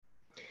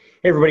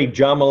Hey everybody,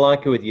 John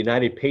Malanka with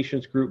United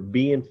Patients Group.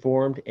 Be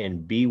informed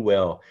and be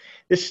well.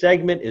 This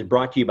segment is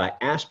brought to you by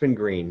Aspen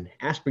Green.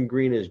 Aspen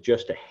Green is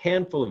just a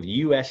handful of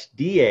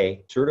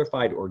USDA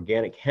certified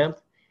organic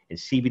hemp and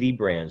CBD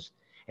brands,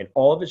 and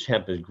all of its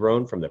hemp is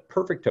grown from the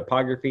perfect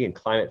topography and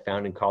climate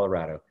found in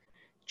Colorado.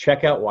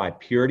 Check out why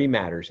purity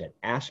matters at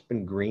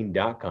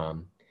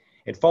aspengreen.com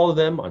and follow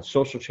them on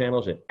social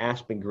channels at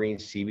Aspen Green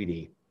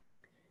CBD.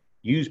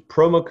 Use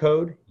promo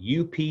code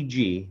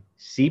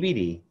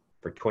UPGCBD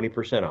for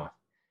 20% off.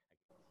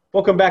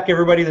 Welcome back,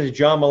 everybody. This is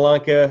John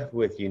Malanka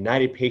with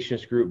United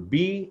Patients Group.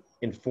 Be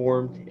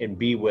informed and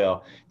be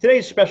well.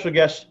 Today's special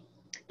guest,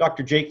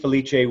 Dr. Jake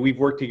Felice. We've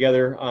worked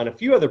together on a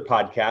few other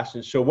podcasts,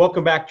 and so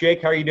welcome back,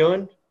 Jake. How are you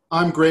doing?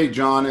 I'm great,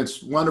 John.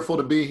 It's wonderful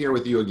to be here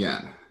with you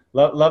again.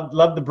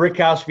 Love the brick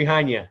house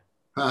behind you.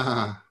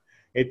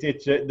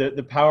 It's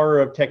the power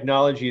of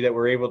technology that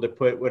we're able to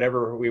put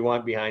whatever we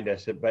want behind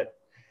us. But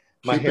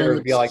my hair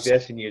would be like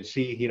this, and you'd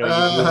see,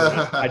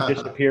 I'd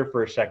disappear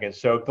for a second.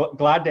 So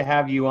glad to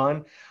have you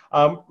on.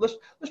 Let's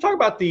talk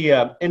about the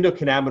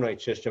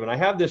endocannabinoid system. And I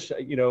have this,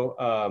 I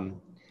know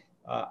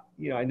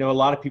a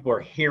lot of people are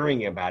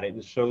hearing about it.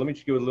 And so let me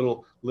just give a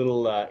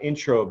little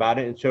intro about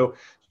it. And so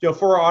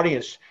for our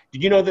audience,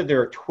 did you know that there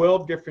are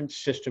 12 different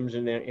systems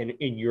in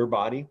your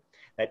body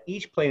that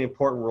each play an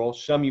important role?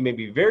 Some you may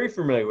be very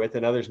familiar with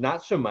and others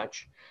not so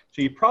much.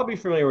 So you're probably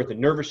familiar with the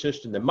nervous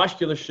system, the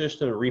muscular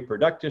system, the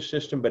reproductive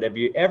system, but have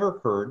you ever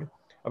heard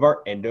of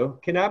our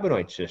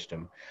endocannabinoid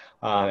system?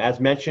 As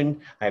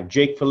mentioned, I have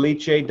Jake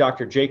Felice,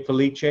 Dr. Jake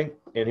Felice,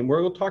 and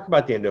we're going to talk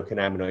about the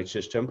endocannabinoid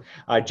system.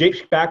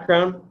 Jake's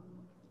background,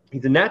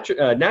 he's a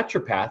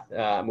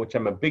naturopath, which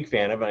I'm a big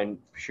fan of. I've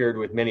shared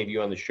with many of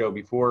you on the show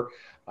before.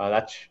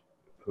 That's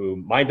who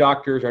my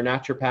doctors are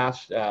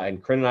naturopaths,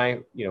 and Corinne and I,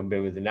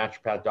 been with the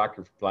naturopath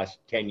doctor for the last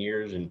 10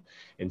 years. And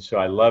so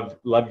I love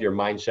your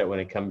mindset when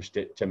it comes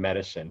to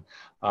medicine.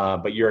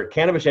 But you're a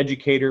cannabis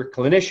educator,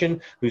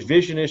 clinician, whose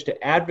vision is to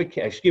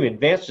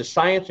advance the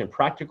science and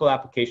practical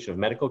application of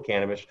medical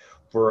cannabis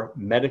for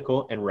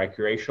medical and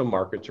recreational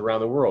markets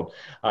around the world.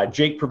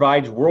 Jake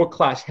provides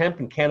world-class hemp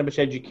and cannabis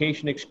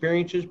education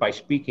experiences by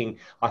speaking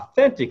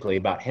authentically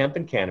about hemp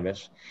and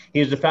cannabis.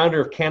 He is the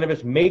founder of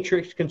Cannabis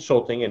Matrix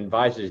Consulting and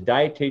advises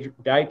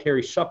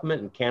dietary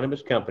supplement and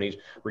cannabis companies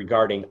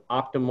regarding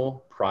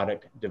optimal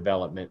product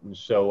development. And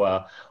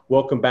so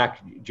welcome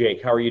back,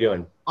 Jake. How are you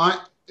doing?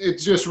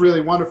 It's just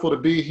really wonderful to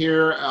be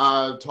here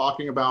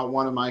talking about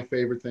one of my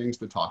favorite things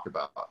to talk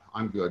about.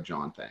 I'm good,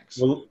 John. Thanks.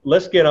 Well,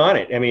 let's get on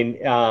it. I mean,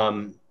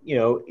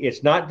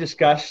 it's not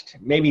discussed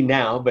maybe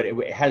now, but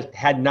it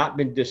had not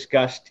been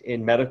discussed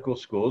in medical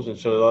schools. And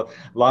so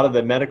a lot of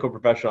the medical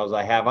professionals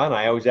I have on,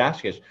 I always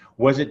ask is,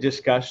 was it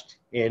discussed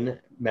in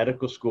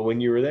medical school when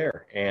you were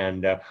there?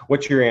 And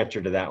what's your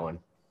answer to that one?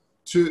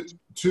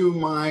 To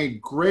my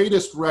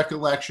greatest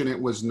recollection,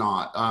 it was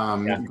not.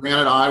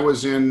 Granted, I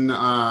was in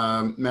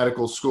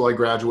medical school. I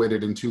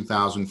graduated in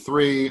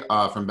 2003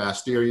 from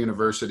Bastyr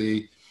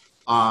University.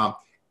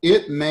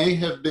 It may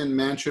have been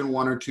mentioned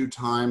one or two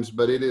times,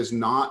 but it is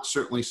not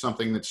certainly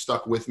something that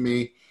stuck with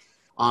me,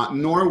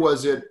 nor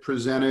was it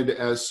presented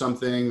as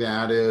something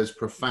that is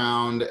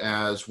profound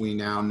as we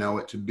now know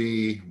it to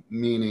be,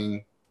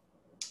 meaning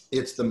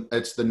it's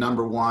the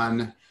number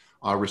one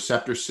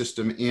receptor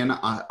system in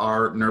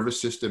our nervous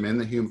system, in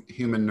the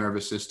human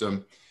nervous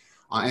system.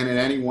 And at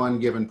any one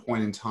given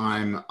point in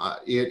time,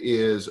 it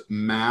is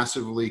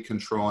massively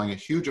controlling a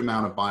huge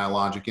amount of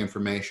biologic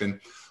information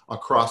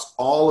across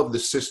all of the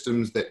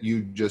systems that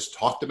you just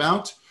talked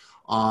about.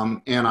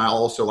 And I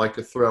also like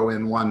to throw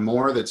in one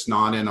more that's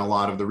not in a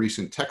lot of the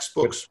recent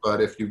textbooks, but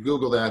if you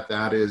Google that,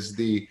 that is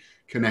the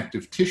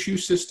connective tissue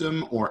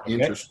system or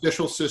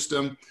interstitial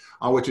system,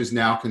 which is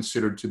now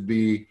considered to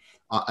be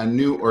a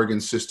new organ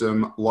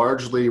system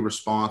largely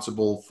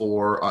responsible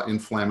for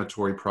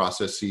inflammatory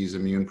processes,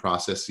 immune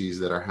processes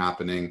that are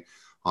happening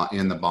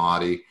in the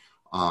body.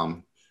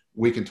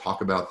 We can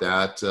talk about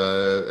that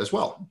as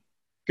well.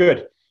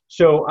 Good.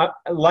 So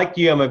like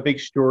you, I'm a big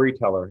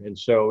storyteller. And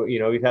so,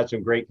 we've had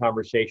some great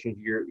conversations.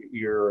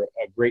 You're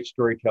a great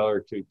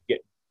storyteller to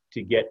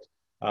get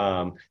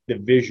the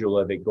visual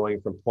of it going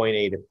from point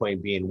A to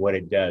point B and what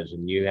it does.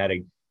 And you had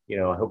I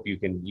hope you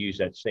can use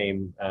that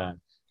same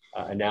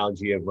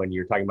analogy of when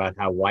you're talking about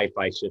how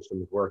Wi-Fi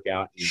systems work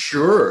out.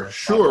 Sure.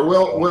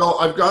 Well,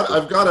 I've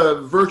got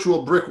a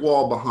virtual brick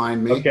wall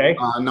behind me,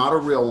 not a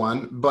real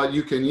one, but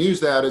you can use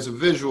that as a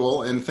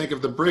visual and think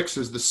of the bricks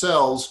as the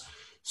cells.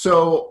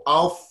 So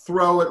I'll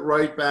throw it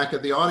right back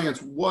at the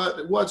audience.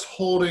 What's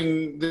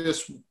holding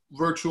this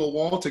virtual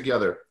wall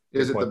together?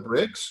 Is it the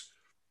bricks?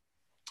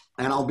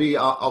 And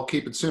I'll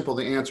keep it simple.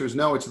 The answer is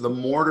no. It's the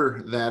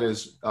mortar that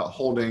is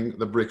holding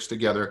the bricks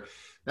together.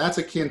 That's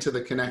akin to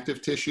the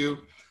connective tissue.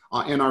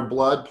 In our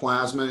blood,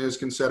 plasma is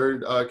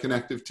considered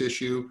connective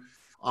tissue.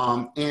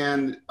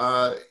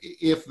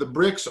 If the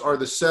bricks are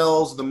the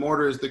cells, the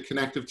mortar is the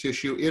connective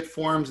tissue, it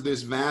forms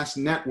this vast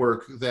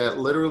network that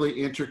literally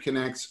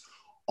interconnects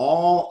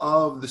all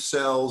of the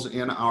cells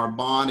in our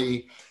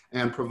body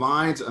and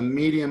provides a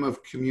medium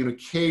of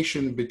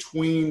communication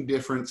between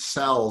different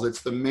cells.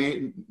 It's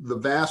the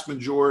vast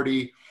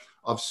majority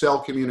of cell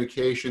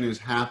communication is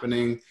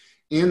happening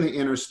in the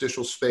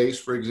interstitial space.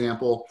 For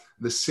example,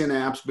 the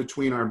synapse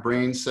between our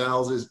brain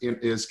cells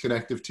is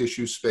connective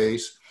tissue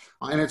space.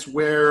 And it's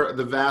where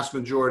the vast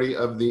majority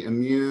of the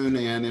immune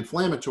and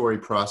inflammatory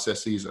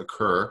processes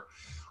occur.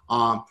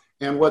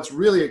 And what's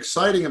really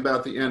exciting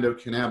about the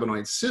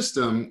endocannabinoid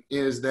system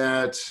is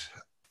that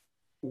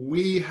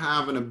we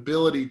have an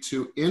ability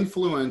to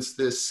influence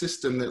this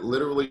system that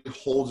literally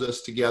holds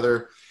us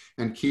together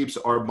and keeps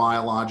our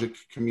biologic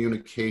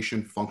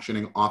communication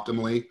functioning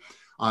optimally.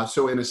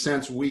 So in a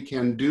sense, we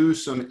can do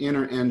some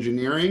inner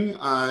engineering.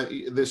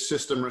 This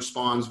system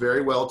responds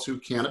very well to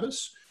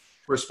cannabis,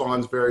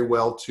 responds very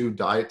well to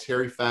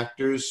dietary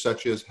factors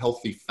such as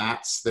healthy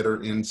fats that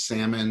are in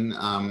salmon,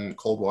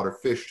 cold water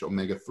fish,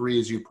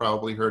 omega-3, as you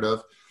probably heard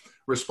of,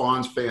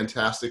 responds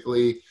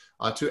fantastically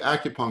to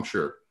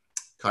acupuncture,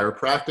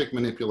 chiropractic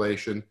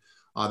manipulation.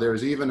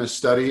 There's even a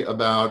study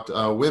about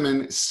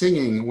women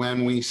singing.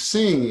 When we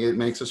sing, it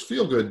makes us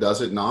feel good,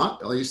 does it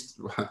not? At least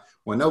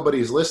when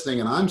nobody's listening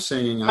and I'm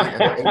singing,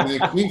 it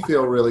makes me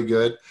feel really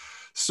good.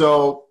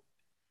 So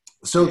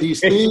these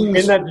things.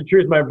 Isn't that the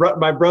truth?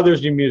 My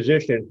brother's a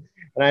musician,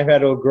 and I've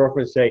had old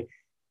girlfriends say,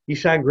 "You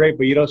sound great,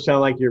 but you don't sound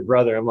like your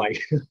brother." I'm like,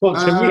 well,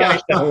 to me,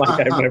 I sound like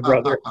I'm my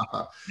brother.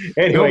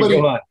 Anyway,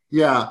 go on.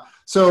 Yeah.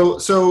 So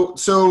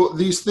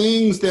these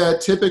things that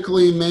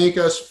typically make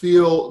us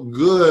feel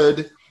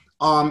good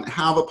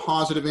have a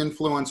positive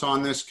influence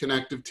on this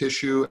connective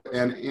tissue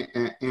and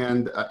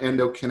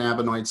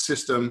endocannabinoid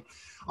system.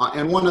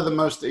 And one of the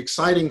most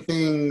exciting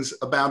things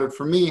about it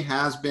for me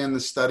has been the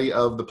study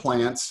of the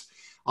plants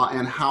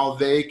and how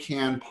they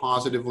can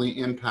positively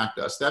impact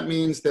us. That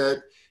means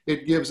that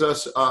it gives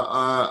us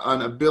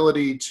an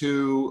ability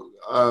to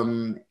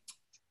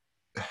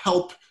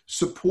help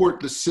support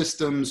the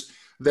systems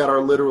that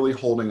are literally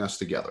holding us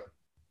together.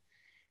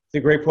 It's a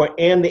great point.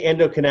 And the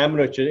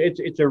endocannabinoid,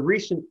 it's a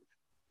recent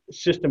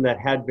system that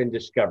had been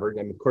discovered.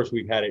 And of course,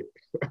 we've had it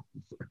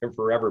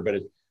forever, but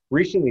it's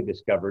recently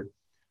discovered.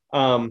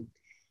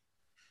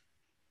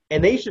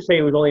 And they used to say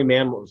it was only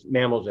mammals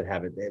that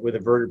have it with a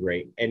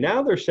vertebrate. And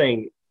now they're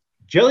saying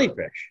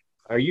jellyfish.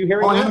 Are you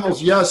hearing that?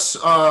 Animals, yes.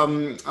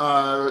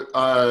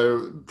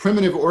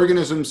 Primitive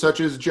organisms such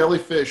as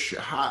jellyfish,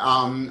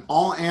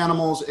 all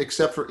animals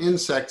except for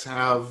insects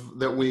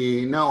that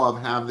we know of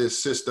have this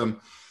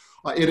system.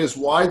 It is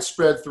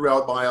widespread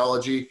throughout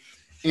biology.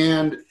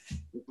 And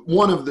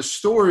one of the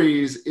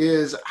stories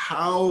is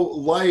how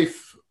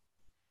life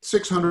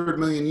 600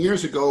 million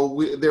years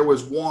ago, there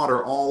was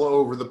water all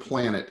over the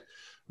planet.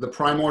 The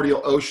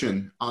primordial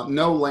ocean,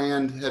 no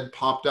land had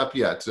popped up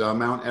yet.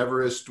 Mount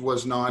Everest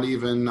was not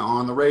even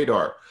on the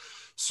radar.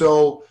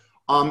 So,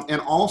 and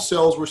all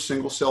cells were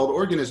single-celled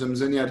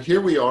organisms. And yet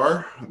here we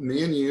are,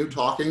 me and you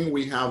talking,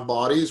 we have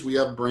bodies, we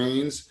have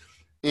brains,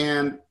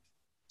 and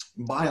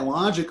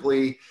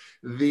biologically,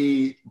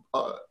 the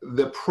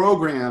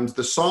programs,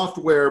 the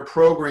software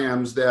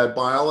programs that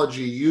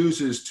biology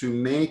uses to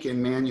make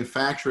and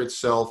manufacture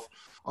itself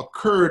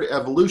occurred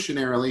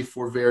evolutionarily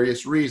for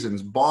various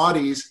reasons.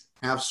 Bodies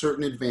have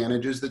certain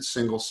advantages that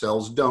single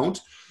cells don't.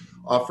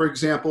 For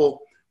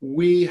example,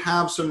 we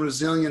have some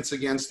resilience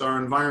against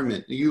our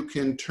environment. You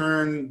can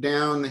turn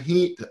down the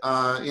heat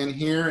in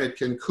here, it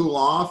can cool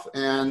off,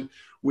 and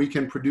we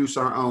can produce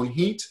our own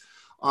heat.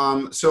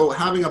 So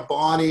having a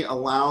body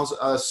allows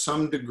us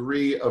some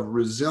degree of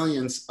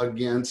resilience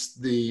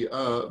against the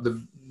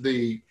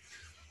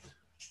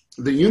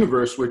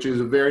universe, which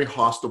is a very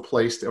hostile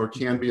place, or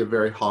can be a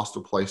very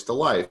hostile place to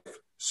life.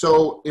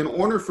 So in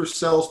order for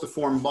cells to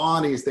form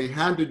bodies, they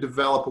had to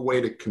develop a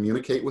way to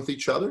communicate with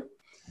each other.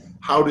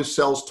 How do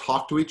cells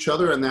talk to each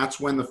other? And that's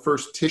when the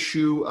first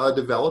tissue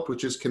developed,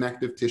 which is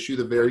connective tissue,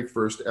 the very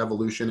first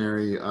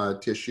evolutionary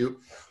tissue.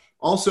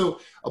 Also,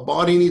 a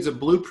body needs a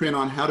blueprint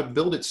on how to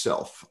build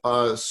itself.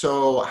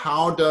 So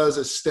how does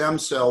a stem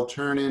cell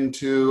turn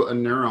into a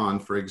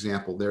neuron, for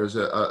example? There's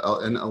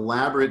an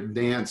elaborate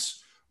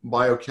dance,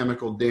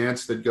 biochemical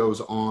dance that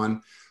goes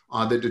on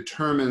that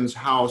determines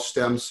how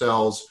stem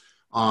cells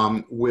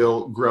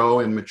will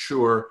grow and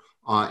mature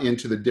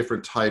into the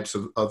different types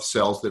of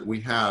cells that we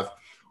have.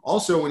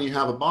 Also, when you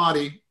have a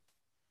body,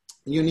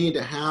 you need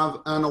to have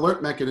an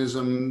alert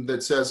mechanism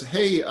that says,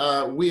 hey,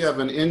 we have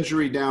an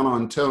injury down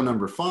on toe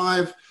number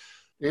 5,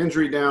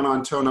 injury down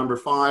on toe number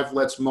 5,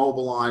 let's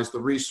mobilize the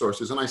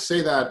resources. And I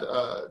say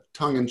that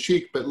tongue in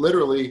cheek, but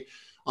literally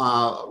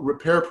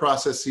repair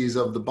processes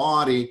of the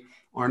body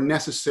are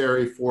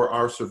necessary for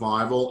our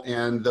survival,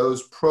 and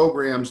those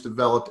programs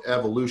developed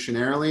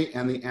evolutionarily,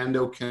 and the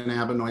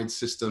endocannabinoid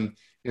system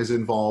is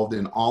involved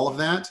in all of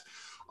that.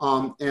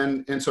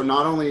 And so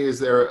not only is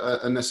there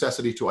a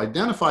necessity to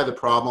identify the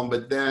problem,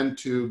 but then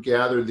to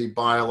gather the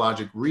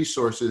biologic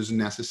resources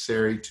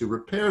necessary to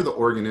repair the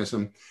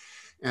organism.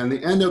 And the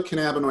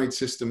endocannabinoid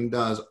system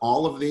does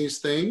all of these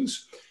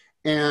things.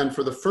 And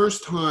for the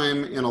first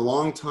time in a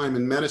long time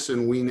in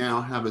medicine, we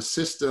now have a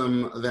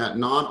system that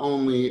not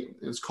only,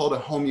 it's called a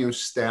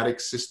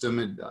homeostatic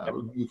system.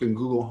 You can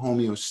Google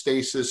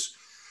homeostasis,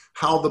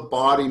 how the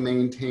body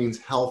maintains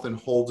health and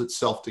holds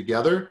itself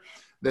together.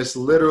 That's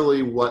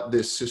literally what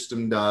this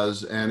system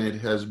does, and it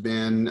has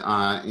been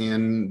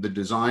in the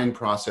design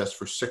process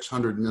for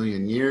 600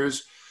 million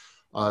years.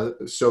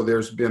 So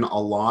there's been a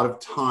lot of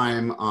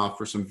time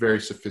for some very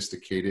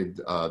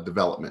sophisticated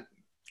development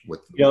with,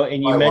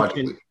 and you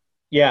mentioned,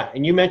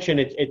 and you mentioned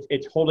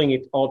it's holding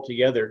it all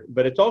together,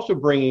 but it's also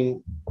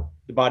bringing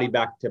the body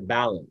back to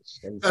balance.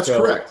 And that's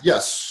correct.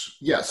 Yes.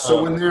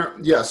 So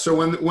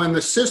when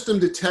the system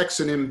detects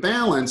an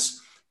imbalance,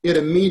 it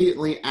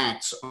immediately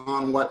acts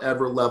on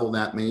whatever level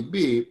that may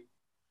be.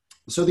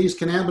 So these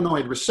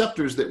cannabinoid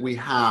receptors that we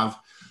have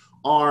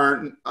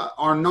are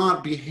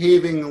not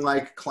behaving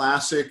like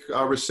classic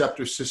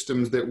receptor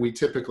systems that we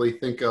typically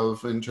think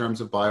of in terms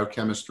of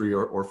biochemistry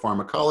or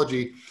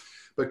pharmacology,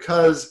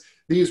 because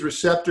these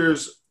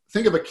receptors,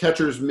 think of a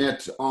catcher's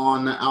mitt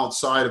on the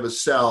outside of a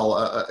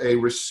cell. A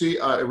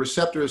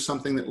receptor is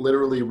something that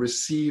literally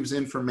receives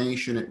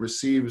information. It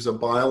receives a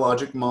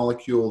biologic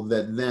molecule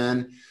that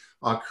then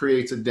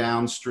creates a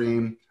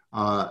downstream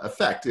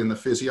effect in the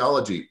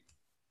physiology.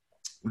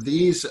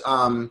 These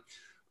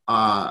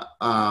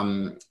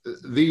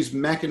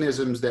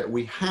mechanisms that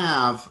we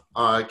have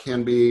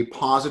can be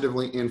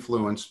positively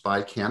influenced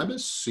by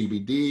cannabis,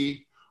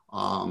 CBD,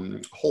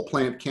 whole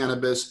plant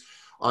cannabis,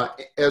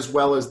 as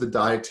well as the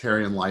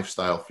dietary and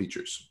lifestyle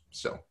features.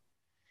 So,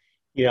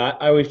 I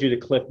always do the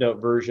Cliff Note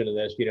version of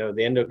this. The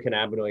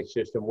endocannabinoid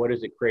system, what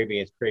is it craving?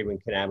 It's craving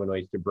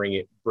cannabinoids to bring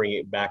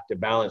it back to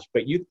balance.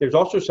 But there's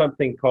also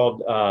something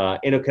called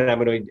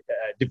endocannabinoid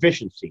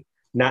deficiency,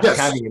 not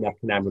having enough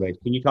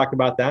cannabinoids. Can you talk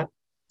about that?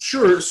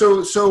 Sure.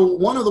 So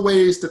one of the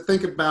ways to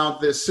think about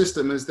this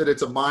system is that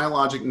it's a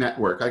biologic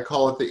network. I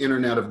call it the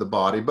internet of the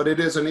body, but it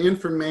is an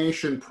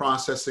information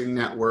processing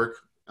network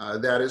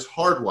that is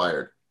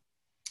hardwired.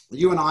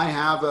 You and I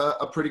have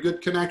a pretty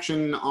good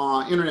connection,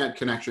 internet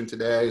connection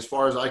today. As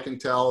far as I can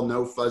tell,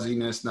 no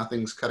fuzziness,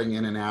 nothing's cutting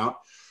in and out.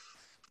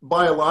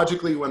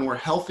 Biologically, when we're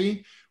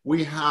healthy,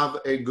 we have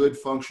a good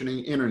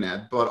functioning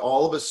internet. But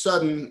all of a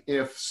sudden,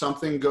 if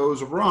something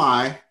goes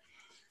awry,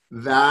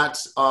 that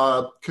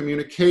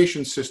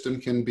communication system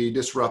can be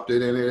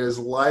disrupted, and it is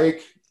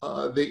like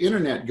the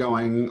internet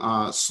going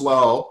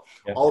slow.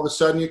 Yeah. All of a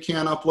sudden you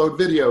can't upload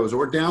videos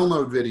or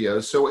download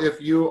videos. So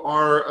if you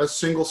are a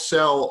single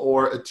cell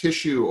or a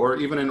tissue or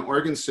even an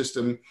organ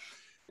system,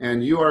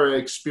 and you are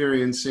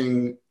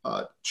experiencing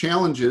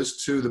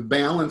challenges to the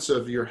balance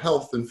of your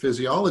health and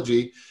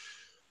physiology,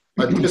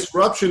 a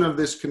disruption of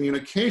this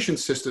communication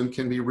system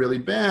can be really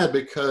bad,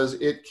 because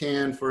it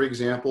can, for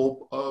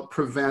example,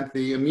 prevent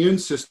the immune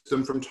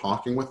system from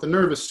talking with the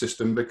nervous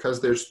system, because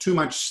there's too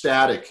much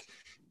static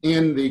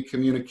in the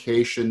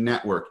communication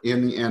network,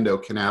 in the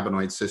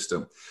endocannabinoid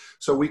system.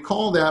 So we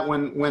call that,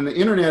 when the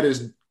internet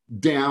is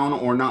down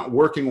or not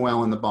working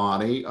well in the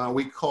body,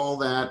 we call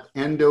that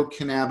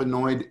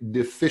endocannabinoid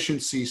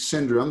deficiency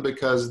syndrome,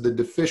 because the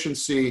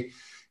deficiency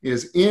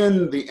is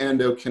in the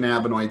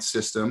endocannabinoid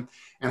system.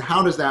 And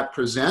how does that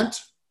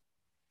present?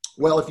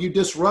 Well, if you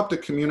disrupt a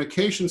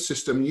communication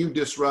system, you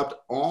disrupt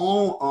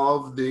all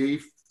of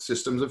the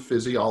systems of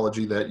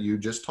physiology that you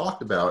just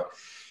talked about.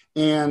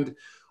 And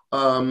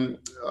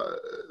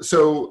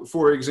so,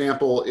 for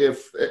example,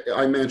 if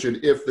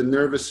the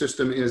nervous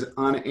system is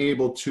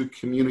unable to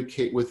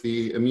communicate with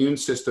the immune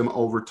system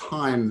over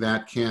time,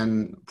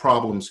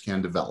 problems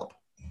can develop.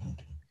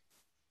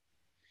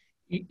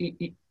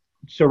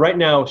 So right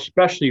now,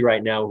 especially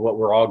right now, what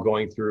we're all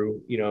going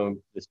through,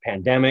 this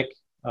pandemic,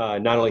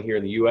 not only here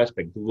in the U.S.,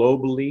 but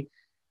globally,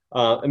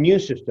 immune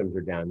systems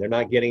are down. They're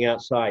not getting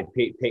outside.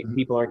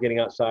 People aren't getting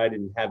outside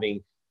and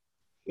having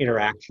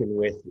interaction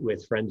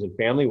with friends and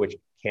family, which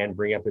can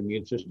bring up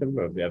immune system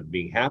of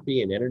being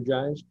happy and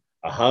energized,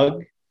 a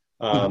hug,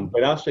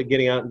 but also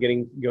getting out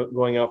and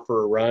going out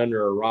for a run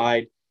or a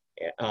ride.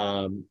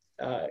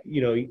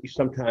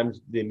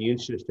 Sometimes the immune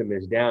system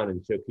is down.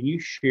 And so can you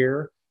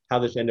share how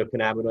this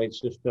endocannabinoid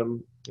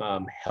system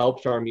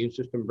helps our immune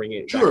system bring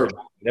it back?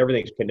 And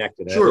everything's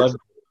connected. Sure. I love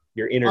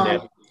your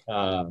internet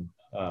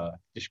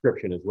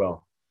description as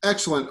well.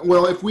 Excellent.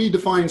 Well, if we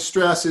define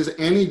stress as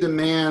any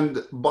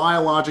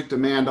biologic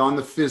demand on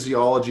the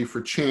physiology for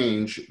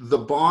change, the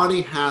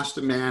body has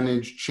to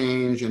manage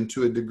change, and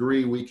to a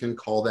degree we can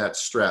call that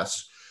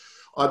stress.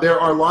 There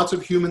are lots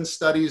of human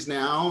studies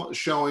now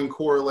showing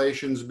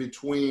correlations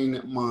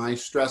between my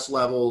stress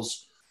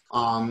levels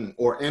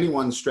or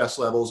anyone's stress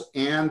levels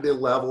and the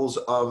levels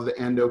of the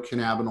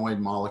endocannabinoid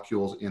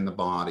molecules in the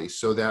body,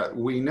 so that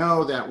we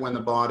know that when the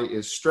body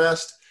is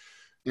stressed,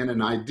 in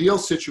an ideal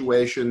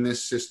situation,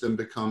 this system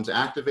becomes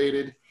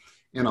activated.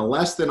 In a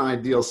less than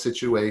ideal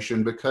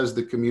situation, because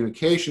the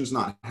communication's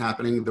not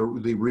happening, the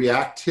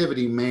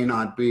reactivity may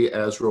not be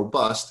as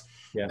robust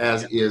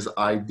as is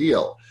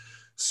ideal.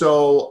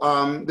 So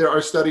there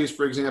are studies,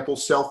 for example,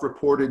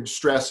 self-reported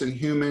stress in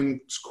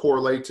humans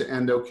correlate to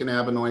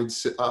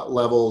endocannabinoid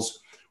levels,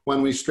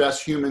 When we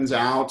stress humans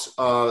out,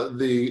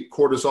 the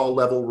cortisol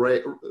level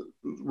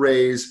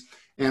raise,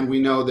 and we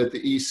know that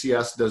the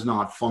ECS does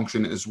not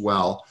function as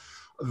well.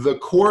 The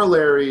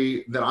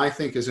corollary that I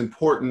think is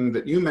important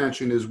that you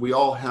mentioned is we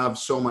all have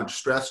so much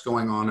stress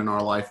going on in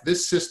our life.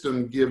 This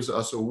system gives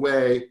us a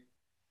way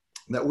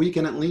that we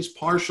can at least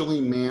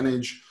partially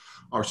manage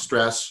our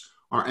stress,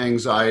 our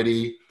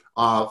anxiety.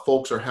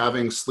 Folks are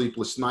having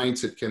sleepless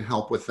nights. It can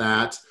help with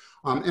that.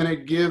 And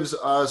it gives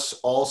us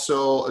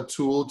also a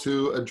tool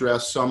to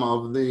address some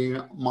of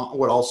the,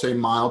 what I'll say,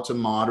 mild to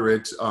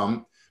moderate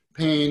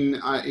pain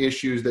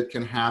issues that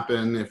can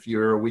happen if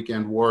you're a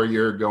weekend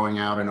warrior going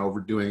out and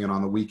overdoing it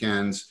on the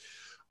weekends.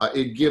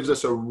 It gives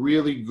us a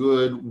really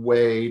good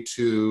way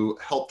to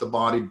help the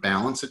body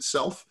balance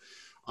itself.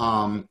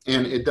 And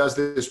it does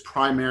this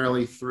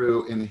primarily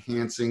through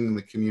enhancing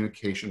the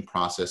communication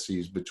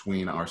processes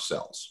between our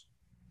cells.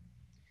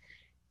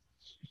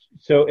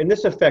 So, and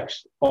this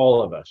affects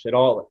all of us at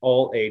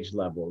all age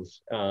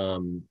levels.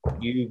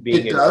 You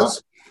being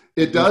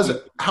It does.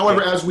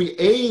 However, as we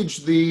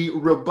age, the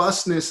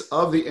robustness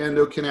of the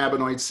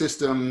endocannabinoid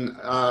system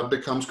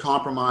becomes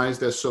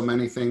compromised, as so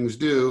many things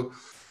do.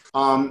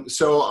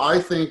 So I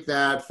think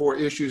that for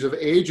issues of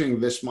aging,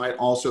 this might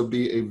also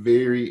be a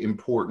very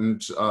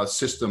important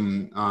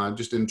system,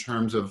 just in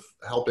terms of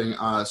helping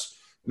us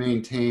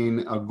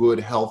maintain a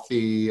good,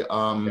 healthy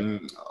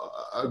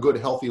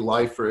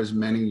life for as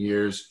many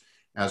years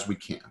as we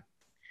can.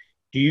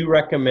 Do you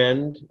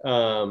recommend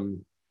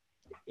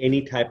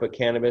any type of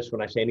cannabis?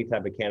 When I say any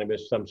type of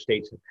cannabis, some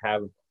states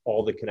have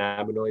all the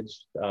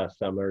cannabinoids.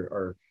 Some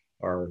are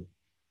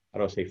I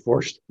don't say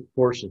forced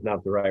is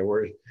not the right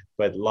word,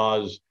 but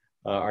laws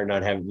are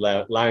not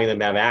allowing them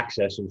to have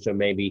access. And so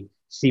maybe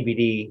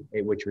CBD,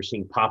 which we're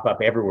seeing pop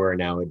up everywhere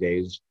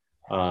nowadays,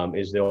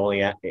 is the only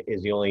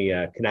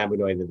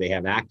cannabinoid that they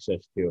have access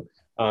to.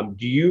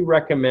 Do you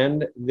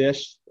recommend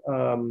this,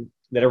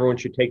 that everyone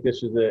should take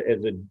this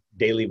as a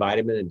daily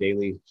vitamin, a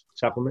daily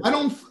supplement?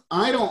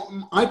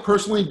 I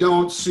personally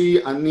don't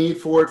see a need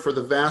for it for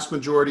the vast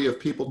majority of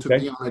people to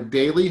be on a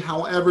daily.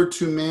 However,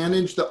 to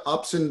manage the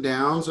ups and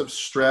downs of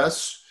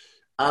stress,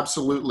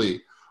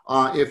 absolutely.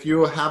 If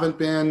you haven't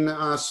been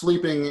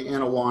sleeping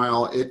in a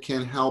while, it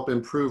can help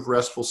improve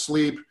restful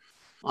sleep.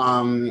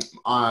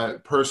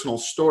 Personal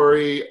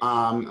story,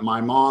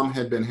 my mom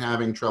had been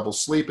having trouble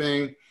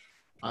sleeping.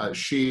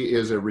 She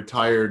is a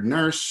retired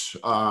nurse,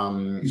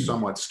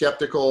 somewhat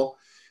skeptical.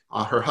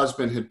 Her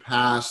husband had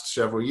passed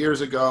several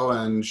years ago,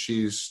 and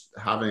she's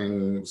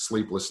having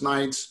sleepless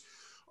nights.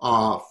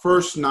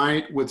 First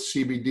night with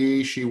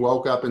CBD, she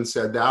woke up and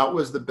said, "That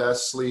was the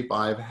best sleep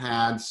I've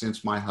had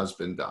since my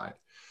husband died."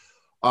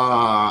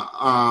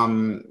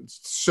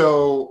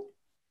 So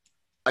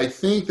I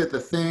think that the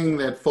thing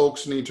that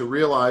folks need to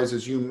realize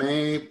is you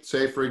may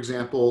say, for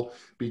example,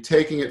 be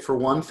taking it for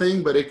one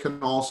thing, but it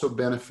can also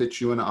benefit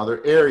you in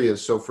other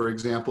areas. So for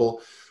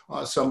example,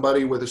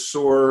 somebody with a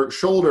sore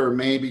shoulder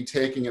may be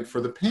taking it for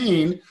the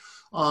pain,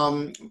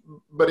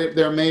 but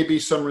there may be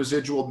some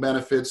residual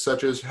benefits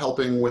such as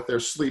helping with their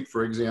sleep,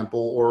 for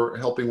example, or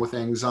helping with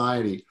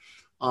anxiety.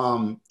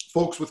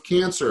 Folks with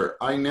cancer,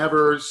 I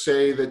never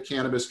say that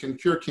cannabis can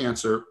cure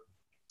cancer,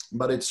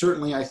 but it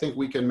certainly, I think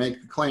we can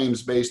make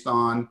claims based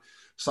on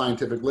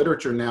scientific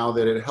literature now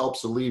that it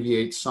helps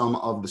alleviate some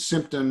of the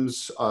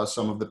symptoms,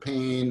 some of the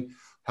pain,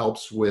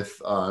 helps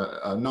with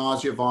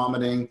nausea,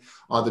 vomiting.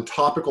 The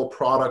topical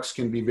products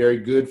can be very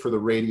good for the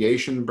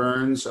radiation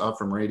burns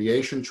from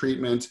radiation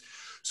treatment.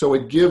 So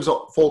it gives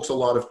folks a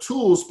lot of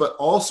tools, but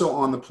also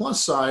on the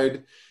plus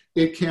side,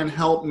 it can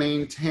help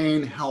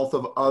maintain health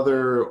of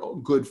other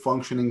good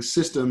functioning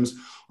systems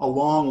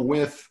along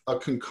with a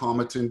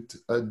concomitant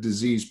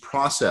disease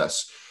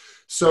process.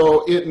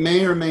 So it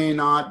may or may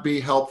not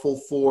be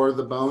helpful for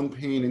the bone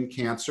pain and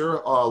cancer.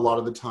 A lot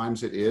of the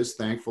times it is,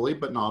 thankfully,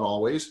 but not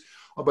always.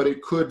 But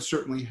it could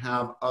certainly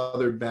have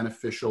other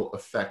beneficial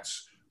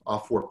effects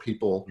for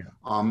people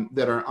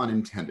that are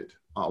unintended.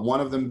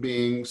 One of them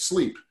being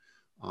sleep.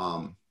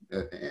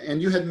 And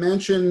you had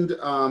mentioned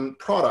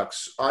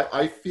products.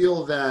 I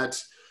feel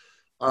that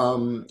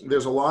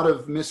there's a lot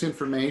of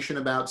misinformation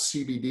about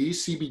CBD.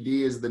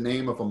 CBD is the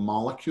name of a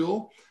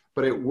molecule,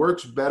 but it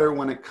works better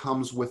when it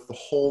comes with the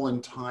whole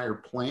entire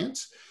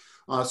plant.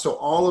 So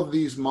all of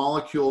these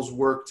molecules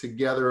work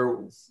together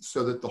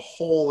so that the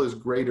whole is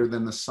greater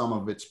than the sum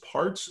of its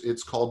parts.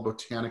 It's called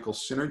botanical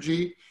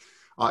synergy.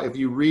 If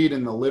you read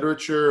in the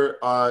literature,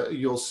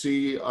 you'll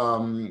see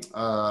not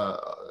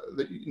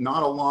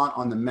a lot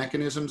on the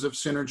mechanisms of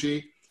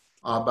synergy,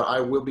 but I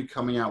will be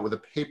coming out with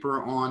a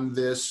paper on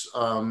this.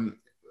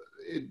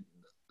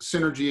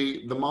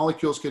 Synergy, the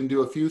molecules can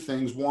do a few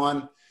things.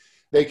 One,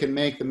 they can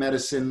make the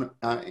medicine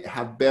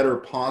have better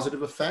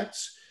positive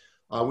effects.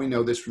 We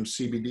know this from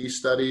CBD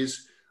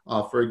studies.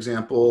 For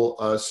example,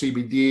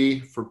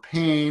 CBD for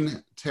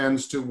pain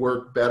tends to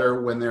work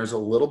better when there's a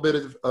little bit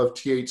of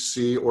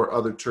THC or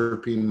other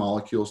terpene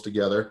molecules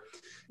together.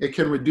 It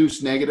can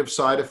reduce negative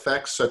side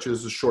effects such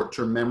as the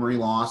short-term memory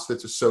loss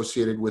that's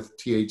associated with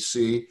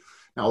THC.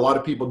 Now, a lot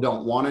of people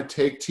don't want to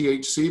take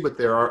THC, but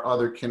there are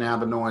other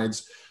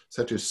cannabinoids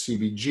such as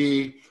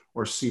CBG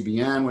or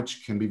CBN,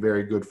 which can be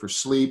very good for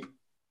sleep.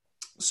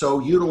 So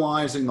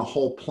utilizing the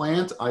whole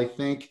plant, I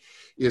think,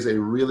 is a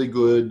really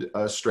good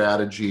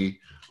strategy.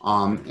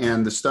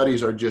 And the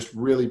studies are just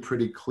really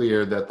pretty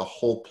clear that the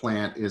whole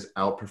plant is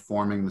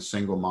outperforming the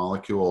single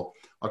molecule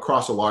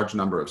across a large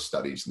number of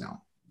studies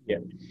now. Yeah.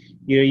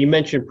 You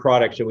mentioned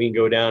products, and we can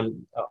go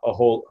down a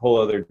whole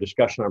other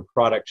discussion on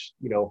products.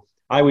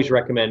 I always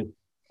recommend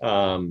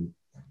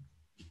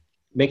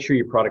make sure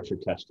your products are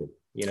tested.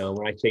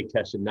 When I say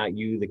tested, not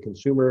you, the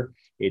consumer,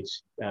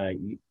 it's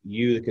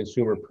you, the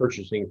consumer,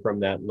 purchasing from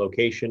that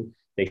location.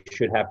 They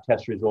should have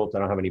test results. I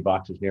don't have any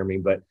boxes near me,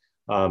 but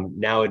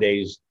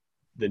nowadays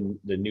the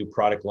new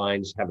product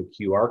lines have a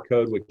QR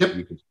code, which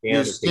you can scan.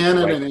 You scan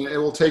it and it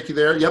will take you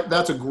there. Yep,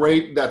 that's a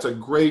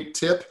great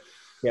tip.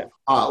 Yeah.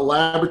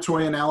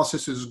 Laboratory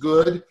analysis is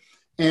good.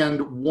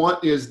 And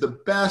what is the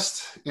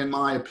best, in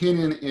my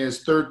opinion,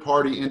 is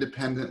third-party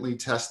independently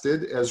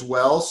tested as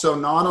well. So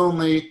not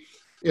only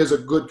is a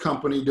good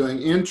company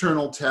doing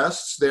internal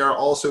tests, they are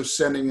also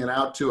sending it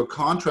out to a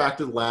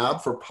contracted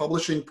lab for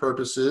publishing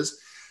purposes.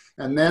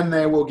 And then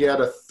they will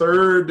get a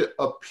third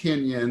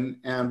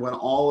opinion. And when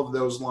all of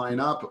those line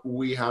up,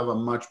 we have a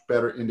much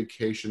better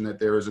indication that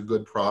there is a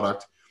good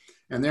product.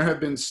 And there have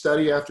been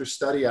study after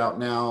study out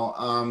now.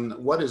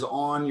 What is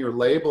on your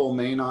label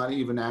may not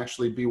even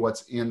actually be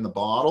what's in the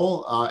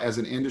bottle. As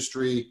an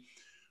industry,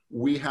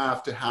 we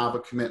have to have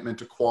a commitment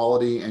to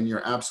quality. And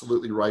you're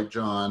absolutely right,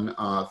 John.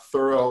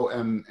 Thorough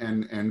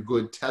and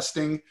good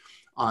testing,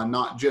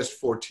 not just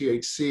for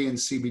THC and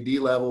CBD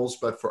levels,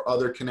 but for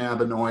other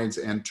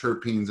cannabinoids and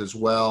terpenes as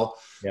well,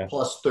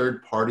 plus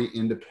third-party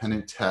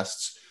independent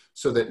tests,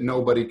 so that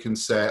nobody can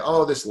say,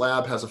 oh, this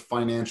lab has a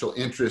financial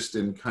interest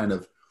in kind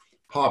of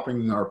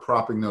popping or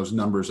propping those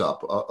numbers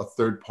up. A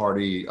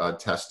third-party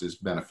test is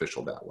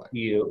beneficial that way.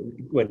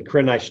 When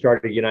Corinne and I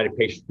started United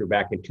Patients Group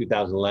back in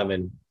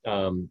 2011,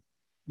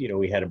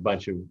 we had a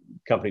bunch of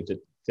companies that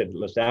said,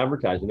 let's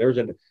advertise. And there was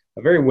a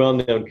very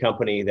well-known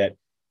company that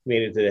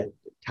made it to the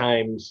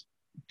Times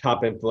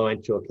top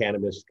influential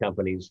cannabis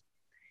companies.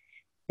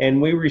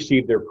 And we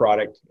received their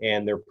product,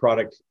 and their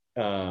product,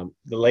 the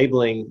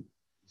labeling,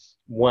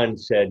 one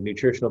said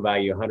nutritional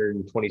value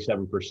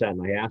 127%.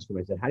 And I asked them,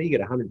 I said, how do you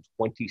get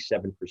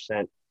 127%?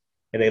 And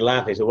they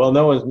laughed. They said, well,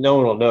 no one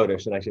will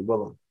notice. And I said,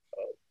 well,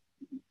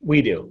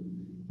 we do,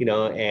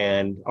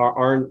 and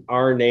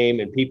our name,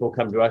 and people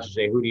come to us and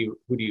say, who do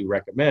you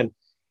recommend?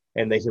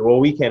 And they said, well,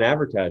 we can't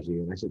advertise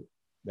you. And I said,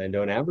 then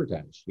don't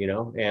advertise,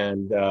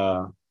 and,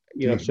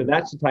 so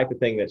that's the type of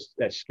thing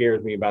that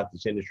scares me about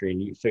this industry.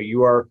 And so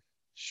you are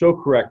so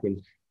correct. And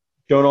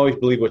don't always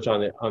believe what's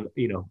on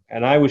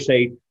and I would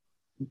say,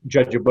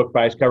 judge a book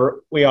by its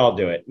cover. We all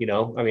do it.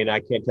 I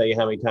can't tell you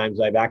how many times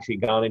I've actually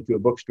gone into a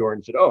bookstore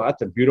and said, oh,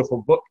 that's a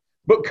beautiful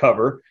book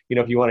cover.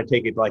 If you want to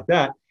take it like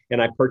that.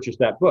 And I purchased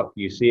that book.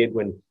 You see it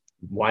when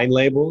wine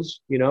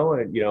labels, you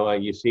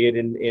see it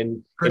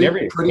in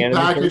everything. Pretty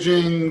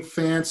packaging,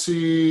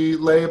 fancy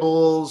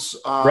labels.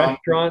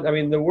 Restaurant,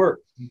 the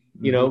work,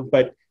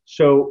 but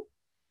so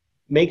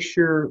make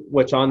sure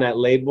what's on that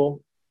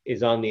label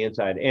is on the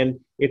inside. And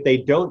if they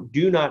do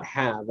not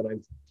have, and I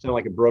sound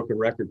like a broken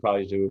record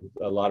probably to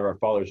a lot of our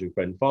followers who've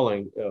been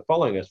following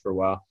us for a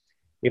while,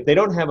 if they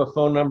don't have a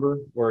phone number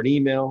or an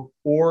email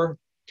or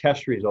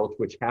test results,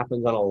 which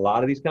happens on a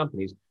lot of these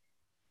companies,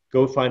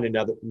 go find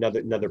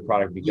another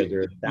product, because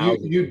there are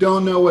thousands. You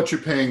don't know what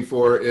you're paying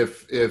for.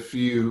 If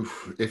you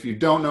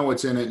don't know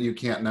what's in it, you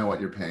can't know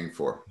what you're paying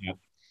for. Yeah.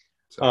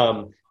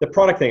 So. The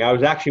product thing, I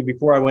was actually,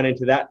 before I went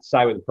into that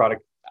side with the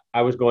product,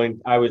 I was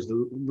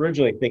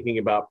originally thinking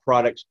about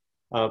products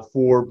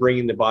for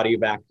bringing the body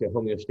back to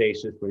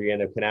homeostasis for the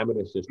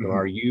endocannabinoid system.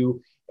 Mm-hmm.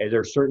 Is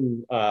there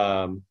certain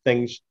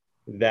things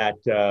that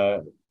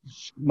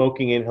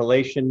smoking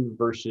inhalation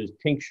versus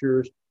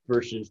tinctures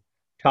versus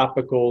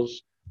topicals?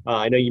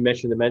 I know you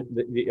mentioned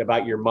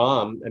about your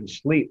mom and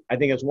sleep. I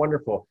think it's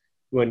wonderful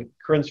when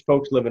Corinne's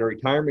folks live in a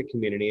retirement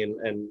community,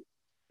 and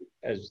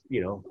as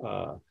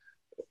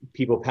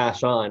people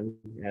pass on,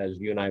 as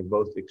you and I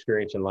both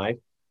experience in life.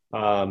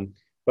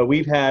 But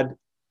we've had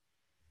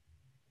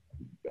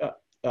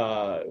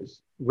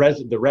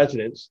the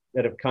residents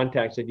that have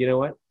contacted, you know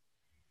what?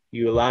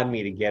 You allowed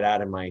me to get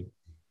out of my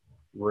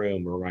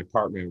room or my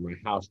apartment or my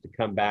house to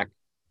come back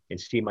and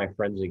see my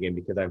friends again,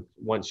 because I've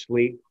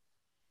sleep.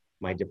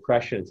 My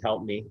depression has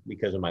helped me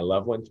because of my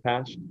loved ones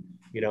passed,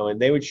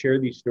 and they would share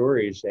these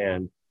stories.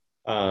 And,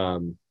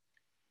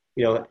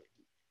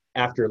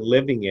 after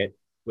living it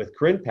with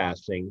Corinne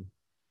passing,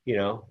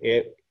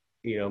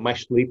 my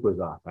sleep was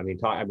off.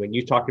 When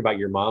you talked about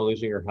your mom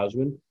losing her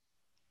husband,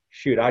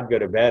 shoot, I'd go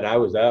to bed. I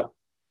was up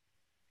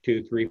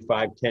 2, 3,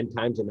 5, 10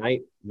 times a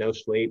night, no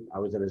sleep. I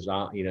was in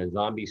a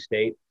zombie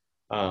state.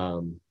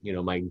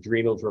 My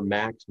adrenals were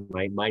maxed.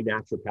 My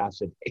naturopath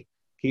said, hey,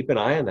 keep an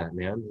eye on that,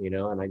 man,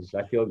 and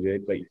I feel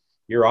good, but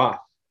you're off.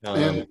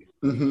 And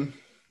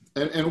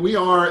we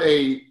are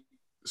a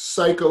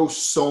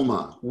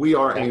psychosoma. We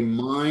are a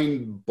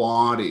mind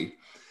body.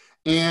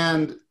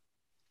 And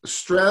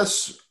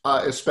stress,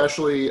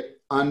 especially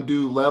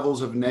undue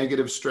levels of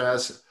negative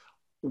stress,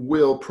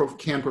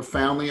 can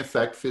profoundly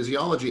affect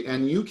physiology.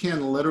 And you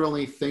can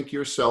literally think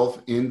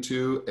yourself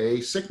into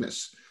a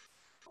sickness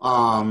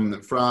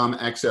from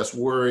excess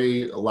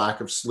worry,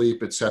 lack of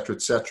sleep, et cetera,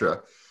 et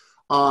cetera.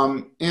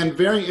 And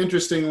very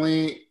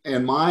interestingly,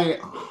 in my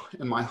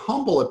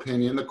humble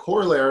opinion, the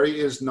corollary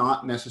is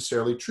not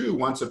necessarily true.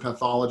 Once a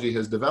pathology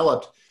has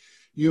developed,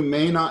 you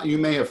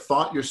may have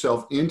thought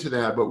yourself into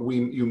that, but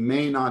you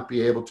may not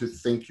be able to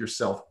think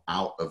yourself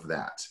out of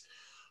that.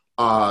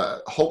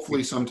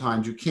 Hopefully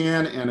sometimes you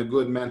can, and a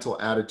good mental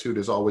attitude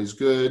is always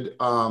good.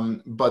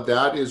 But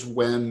that is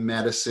when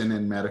medicine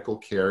and medical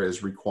care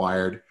is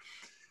required.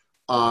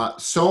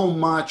 So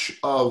much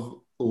of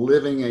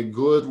living a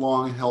good,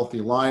 long,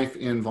 healthy life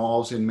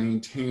involves in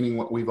maintaining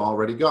what we've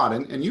already got.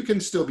 And you can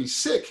still be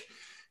sick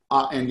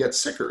and get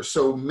sicker.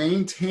 So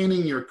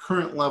maintaining your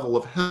current level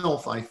of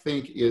health, I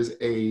think, is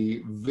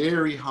a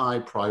very high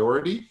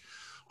priority,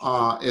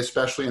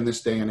 especially in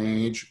this day and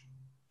age.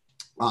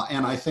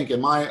 And I think,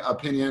 in my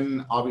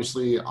opinion,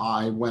 obviously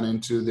I went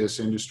into this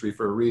industry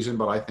for a reason,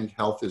 but I think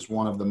health is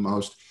one of the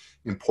most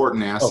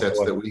important assets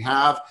that we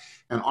have.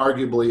 And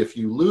arguably, if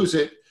you lose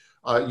it,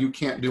 you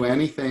can't do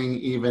anything,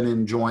 even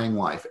enjoying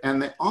life. And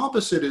the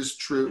opposite is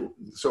true.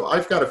 So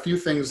I've got a few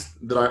things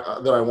that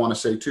I want to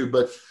say too,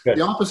 but good.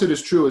 The opposite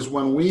is true is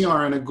when we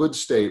are in a good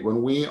state,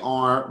 when we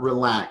are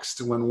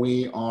relaxed, when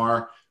we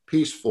are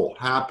peaceful,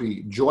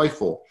 happy,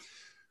 joyful,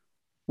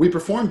 we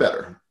perform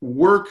better.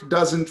 Work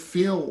doesn't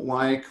feel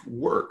like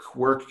work.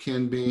 Work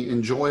can be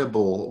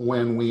enjoyable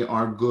when we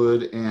are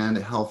good and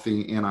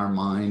healthy in our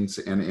minds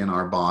and in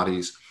our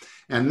bodies.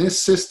 And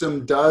this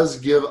system does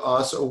give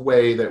us a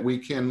way that we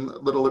can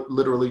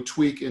literally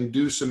tweak and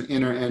do some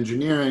inner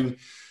engineering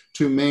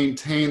to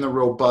maintain the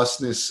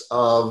robustness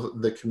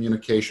of the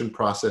communication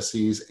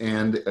processes.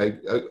 And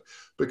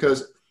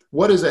because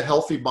what is a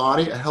healthy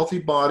body? A healthy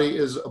body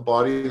is a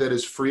body that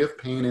is free of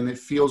pain and it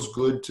feels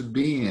good to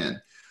be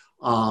in.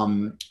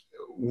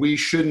 We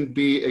shouldn't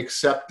be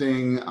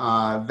accepting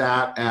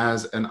that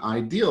as an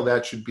ideal.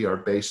 That should be our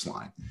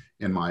baseline,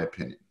 in my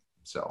opinion.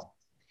 So.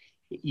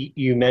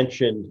 You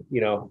mentioned,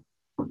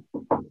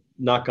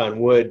 knock on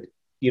wood,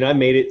 I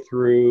made it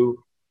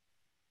through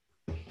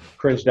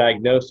Corinne's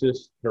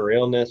diagnosis, her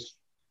illness,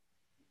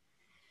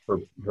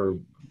 her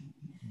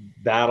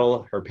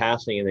battle, her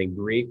passing, and then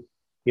grief.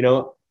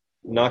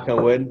 Knock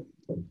on wood,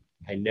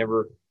 I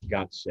never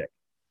got sick.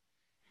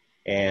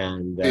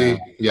 And and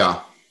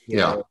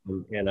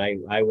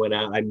I went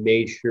out, I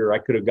made sure I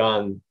could have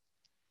gone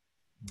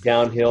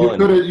downhill.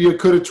 You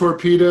could have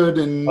torpedoed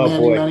in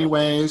many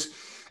ways.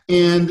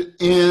 And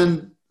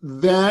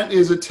that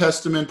is a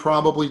testament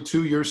probably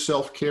to your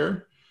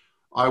self-care,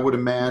 I would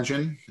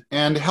imagine,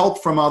 and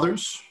help from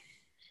others.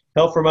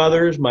 Help from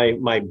others,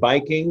 my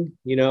biking,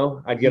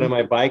 I'd get on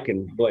my bike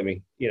and believe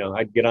me,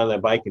 I'd get on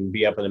that bike and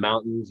be up in the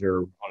mountains or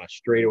on a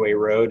straightaway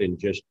road and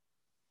just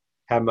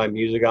have my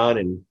music on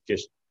and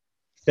just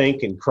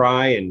think and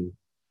cry and,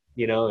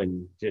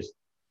 and just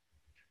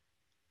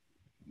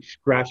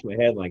scratch my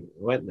head like,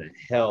 what in the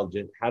hell,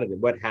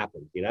 what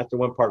happened? That's the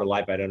one part of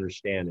life I'd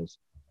understand is,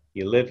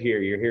 you live here,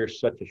 you're here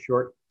such a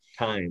short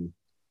time.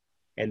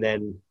 And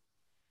then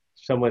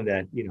someone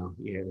that,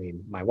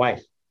 my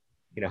wife,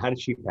 how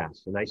did she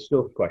pass? And I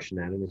still question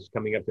that. And it's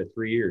coming up to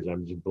 3 years.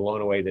 I'm just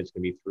blown away that it's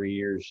going to be 3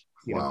 years,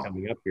 wow.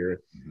 Coming up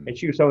here. Mm-hmm. And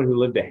she was someone who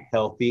lived a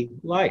healthy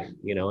life,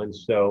 and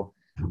so,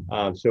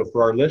 so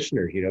for our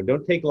listeners,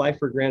 don't take life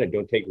for granted.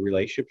 Don't take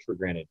relationships for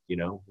granted.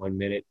 1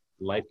 minute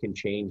life can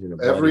change. In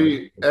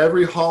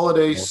every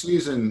holiday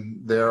season,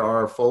 there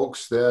are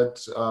folks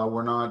that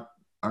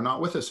are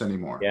not with us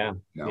anymore. Yeah.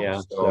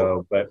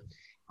 But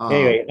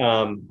anyway,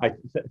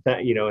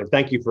 and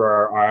thank you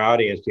for our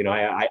audience.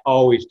 I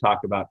always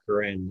talk about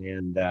Corinne,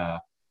 and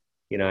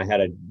I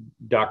had a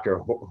Dr.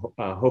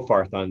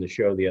 Hofarth on the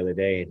show the other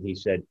day, and he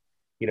said,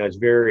 it's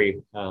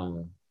very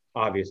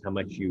obvious how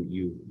much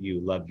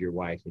you loved your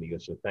wife, and he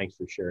goes, so thanks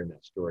for sharing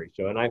that story.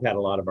 So, and I've had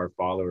a lot of our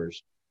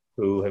followers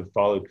who have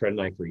followed Corinne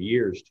and I for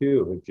years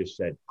too, who've just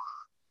said,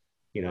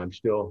 I'm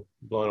still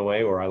blown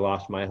away, or I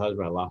lost my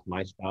husband, I lost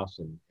my spouse,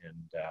 and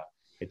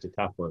it's a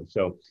tough one.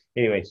 So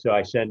anyway, so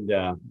I send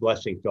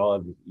blessings to all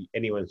of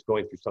anyone that's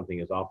going through something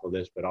as awful as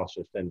this, but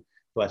also send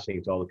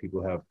blessings to all the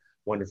people who have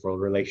wonderful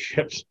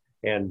relationships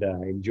and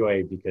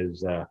enjoy,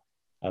 because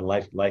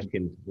life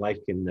can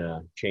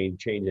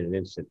change in an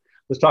instant.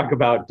 Let's talk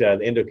about the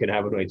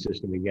endocannabinoid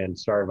system again.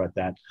 Sorry about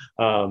that.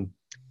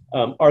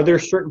 Are there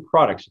certain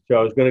products? So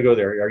I was going to go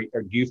there.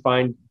 Do you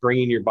find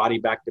bringing your body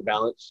back to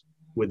balance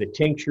with a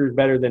tincture is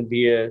better than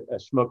via a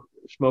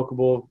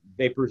smokable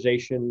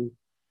vaporization?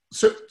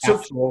 So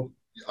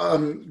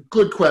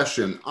good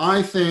question.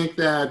 I think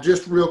that,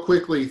 just real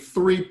quickly,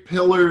 3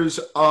 pillars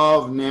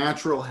of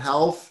natural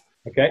health.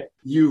 Okay.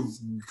 You've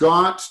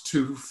got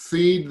to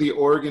feed the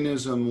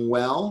organism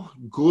well,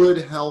 good,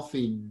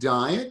 healthy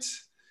diet.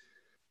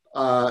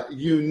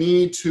 You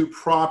need to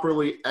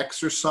properly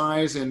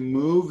exercise and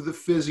move the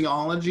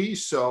physiology.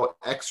 So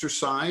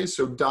exercise,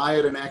 so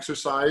diet and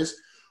exercise,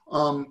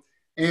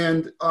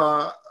 and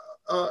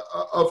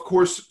of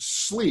course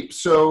sleep.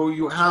 So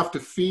you have to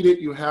feed it,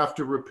 you have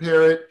to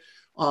repair it,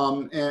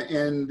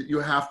 and you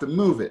have to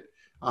move it.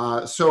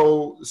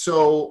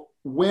 So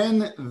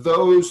when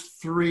those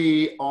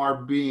three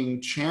are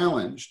being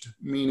challenged,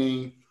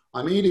 meaning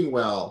I'm eating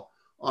well,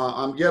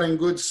 I'm getting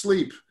good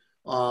sleep,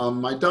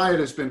 my diet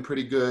has been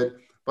pretty good,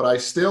 but I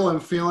still am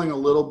feeling a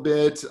little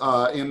bit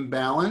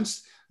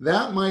imbalanced,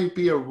 that might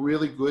be a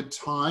really good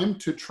time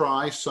to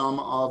try some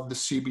of the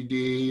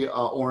CBD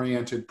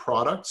oriented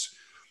products.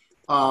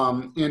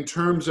 In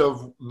terms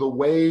of the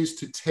ways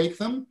to take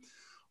them,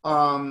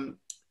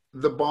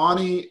 the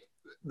body,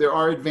 there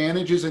are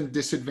advantages and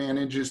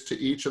disadvantages to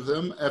each of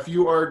them. If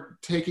you are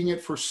taking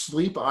it for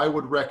sleep, I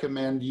would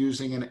recommend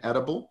using an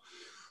edible.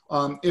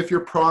 If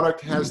your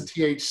product has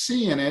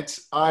THC in it,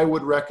 I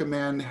would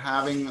recommend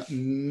having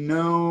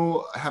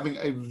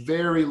a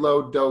very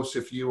low dose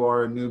if you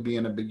are a newbie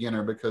and a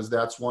beginner, because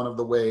that's one of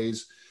the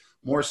ways,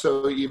 more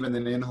so even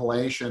than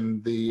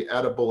inhalation, the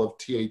edible of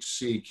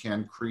THC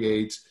can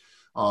create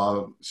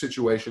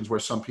situations where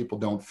some people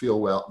don't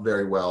feel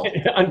very well.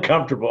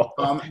 Uncomfortable.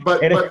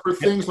 But for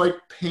things like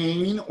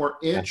pain or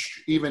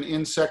itch, even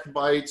insect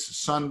bites,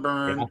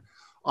 sunburn,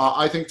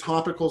 I think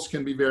topicals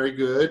can be very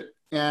good.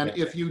 And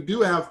if you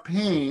do have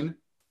pain,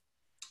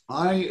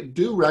 I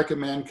do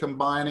recommend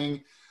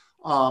combining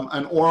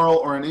an oral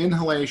or an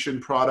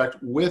inhalation product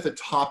with a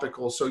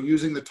topical. So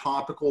using the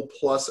topical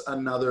plus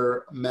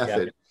another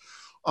method.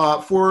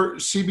 For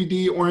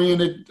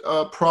CBD-oriented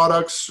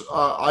products,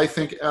 I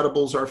think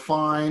edibles are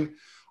fine.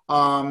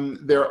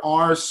 There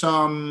are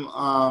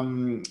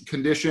some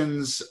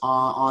conditions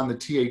on the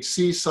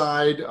THC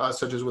side,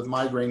 such as with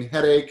migraine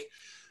headache,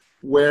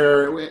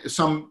 where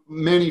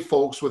many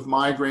folks with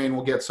migraine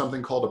will get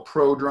something called a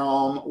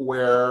prodrome,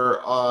 where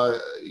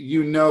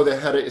the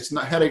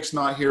headache's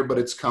not here, but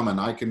it's coming.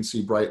 I can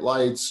see bright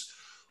lights,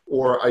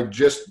 or I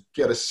just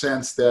get a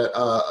sense that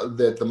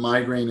that the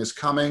migraine is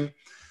coming.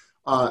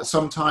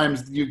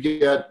 Sometimes you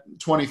get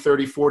 20,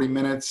 30, 40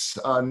 minutes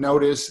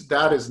notice.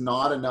 That is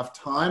not enough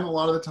time a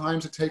lot of the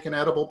times to take an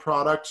edible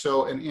product.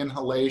 So an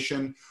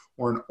inhalation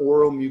or an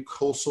oral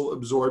mucosal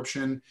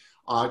absorption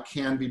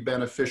can be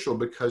beneficial,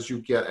 because you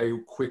get a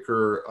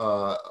quicker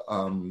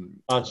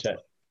onset.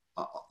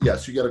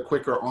 Yes, you get a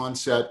quicker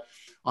onset,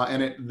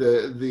 and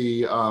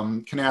the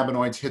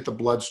cannabinoids hit the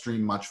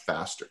bloodstream much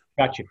faster.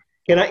 Gotcha.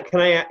 Can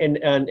I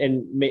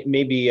and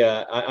maybe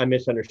I'm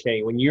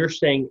misunderstanding. When you're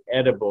saying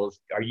edibles,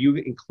 are you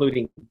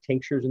including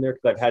tinctures in there?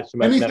 Because I've had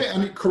some.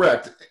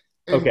 Correct.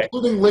 Okay.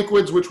 Including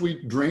liquids, which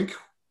we drink.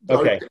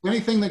 Okay.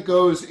 Anything that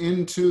goes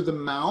into the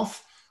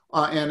mouth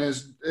and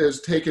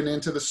is taken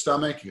into the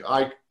stomach,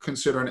 I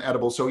consider an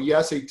edible. So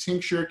yes, a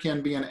tincture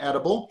can be an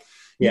edible.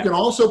 You can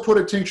also put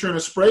a tincture in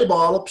a spray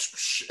bottle,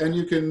 and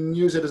you can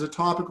use it as a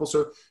topical.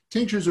 So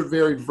tinctures are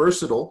very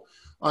versatile.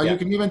 You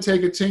can even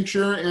take a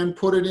tincture and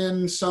put it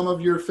in some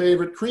of your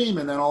favorite cream,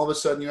 and then all of a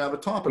sudden you have a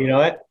topical. You know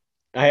what?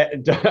 I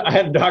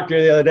had a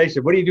doctor the other day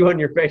said, "What do you do on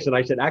your face?" And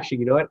I said, "Actually,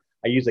 you know what?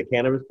 I use a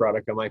cannabis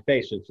product on my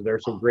face." And so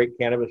there's some great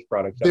cannabis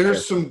products.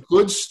 There's some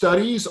good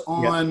studies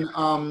on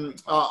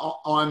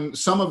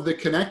some of the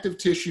connective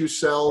tissue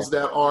cells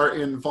that are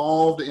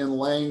involved in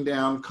laying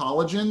down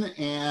collagen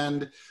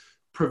and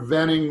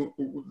preventing.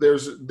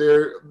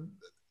 They're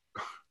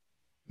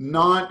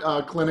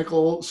not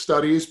clinical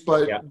studies,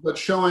 but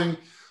showing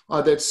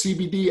that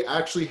CBD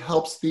actually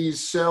helps these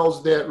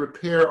cells that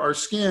repair our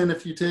skin.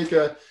 If you take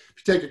a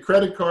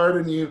credit card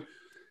and you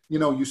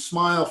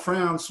smile,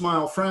 frown,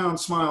 smile, frown,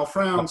 smile,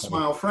 frown,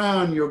 smile,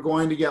 frown, you're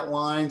going to get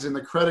lines in the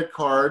credit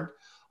card.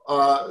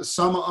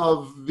 Some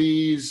of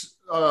these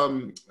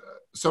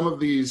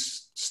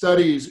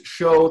studies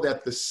show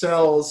that the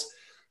cells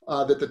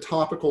that the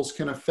topicals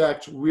can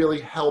affect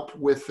really help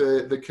with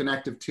the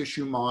connective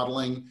tissue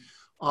modeling.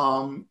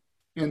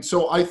 And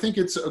so I think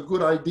it's a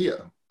good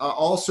idea.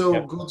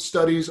 Good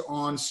studies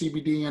on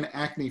CBD and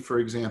acne, for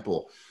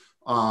example,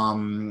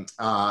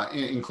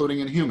 including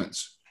in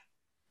humans.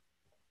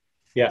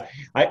 Yeah,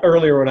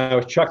 earlier when I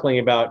was chuckling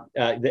about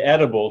the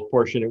edible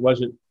portion, it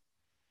wasn't.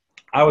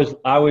 I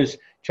was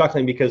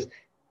chuckling because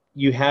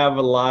you have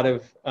a lot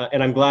of,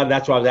 and I'm glad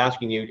that's why I was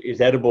asking you.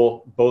 Is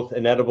edible both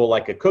an edible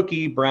like a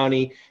cookie,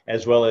 brownie,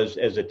 as well as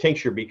a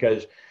tincture?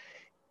 Because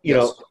you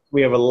know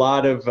we have a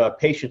lot of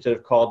patients that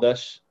have called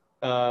us,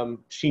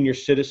 senior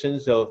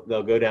citizens. They'll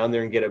go down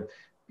there and get a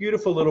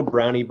beautiful little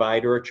brownie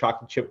bite or a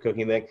chocolate chip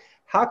cookie, and they,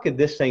 how could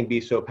this thing be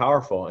so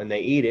powerful? And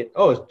they eat it.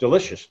 Oh, it's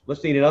delicious.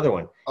 Let's eat another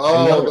one.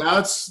 Oh,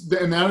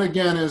 and that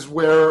again is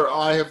where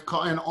I have,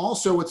 and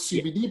also with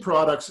CBD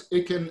products,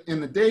 it can,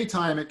 in the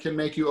daytime, it can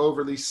make you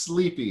overly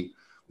sleepy.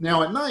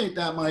 Now at night,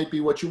 that might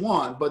be what you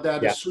want, but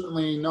that is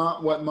certainly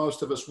not what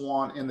most of us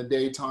want in the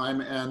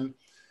daytime. And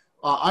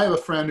I have a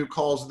friend who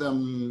calls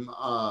them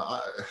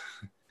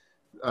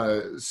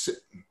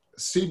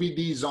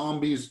CBD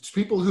zombies. It's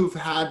people who've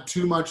had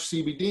too much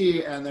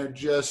CBD and they're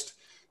just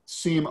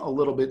seem a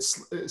little bit,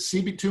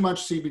 too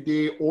much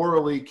CBD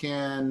orally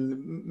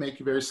can make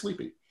you very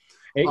sleepy.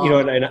 And, you know,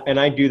 and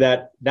I do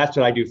that. That's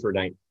what I do for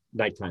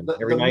nighttime.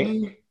 Every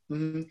night.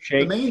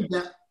 Shake.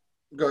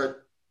 Go ahead.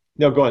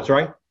 No, go on.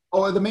 Sorry.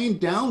 Oh, the main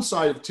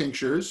downside of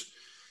tinctures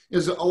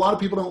is a lot of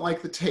people don't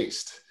like the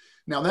taste.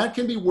 Now that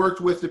can be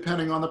worked with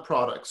depending on the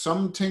product.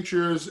 Some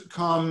tinctures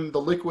the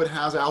liquid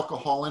has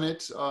alcohol in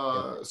it.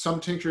 Some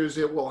tinctures,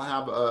 it will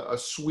have a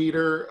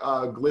sweeter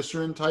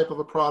glycerin type of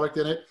a product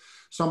in it.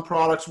 Some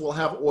products will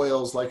have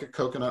oils like a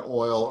coconut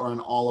oil or an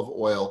olive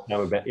oil.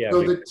 So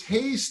the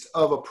taste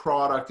of a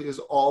product is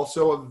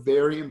also a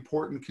very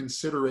important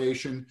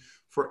consideration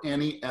for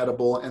any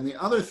edible. And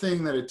the other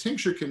thing that a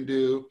tincture can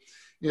do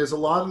is a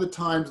lot of the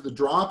times the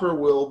dropper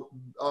will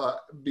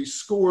be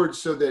scored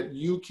so that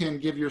you can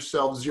give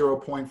yourself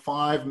 0.5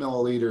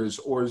 milliliters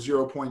or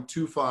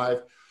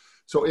 0.25.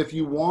 So if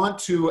you want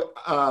to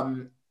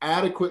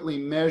adequately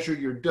measure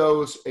your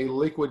dose, a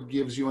liquid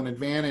gives you an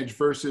advantage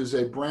versus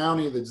a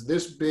brownie that's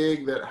this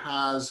big that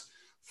has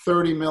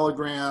 30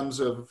 milligrams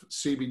of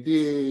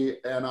CBD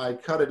and I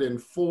cut it in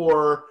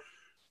 4.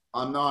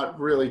 I'm not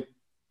really,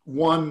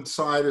 one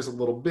side is a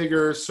little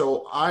bigger.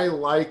 So I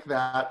like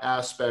that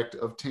aspect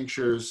of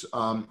tinctures.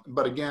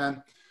 But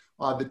again,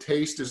 the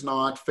taste is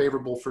not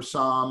favorable for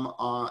some.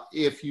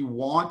 If you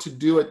want to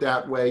do it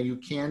that way, you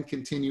can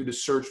continue to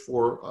search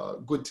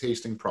for good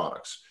tasting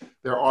products.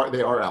 They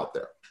are out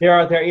there. They're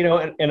out there, you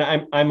know,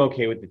 and I'm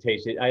okay with the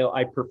taste.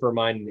 I prefer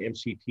mine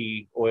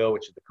MCT oil,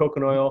 which is the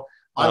coconut oil.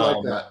 I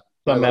like that.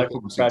 Some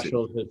medical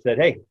professionals have said,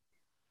 hey,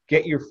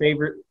 get your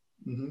favorite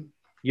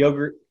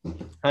yogurt,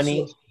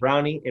 honey,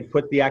 brownie, and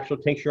put the actual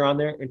tincture on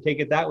there and take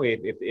it that way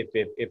if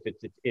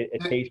it's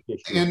a taste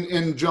issue.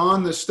 And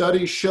John, the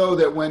studies show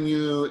that when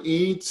you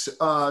eat,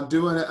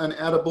 do an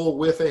edible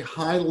with a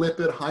high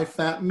lipid, high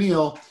fat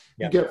meal,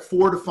 you get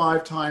 4 to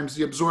 5 times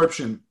the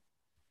absorption.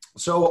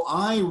 So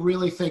I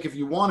really think if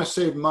you want to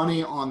save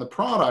money on the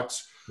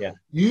products,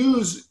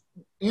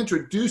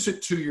 introduce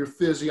it to your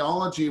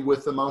physiology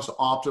with the most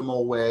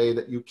optimal way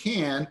that you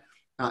can.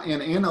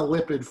 And in a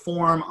lipid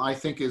form, I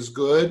think is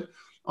good.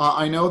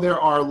 I know there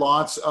are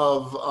lots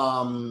of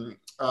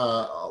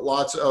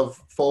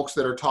folks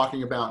that are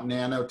talking about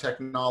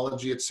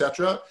nanotechnology,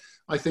 etc.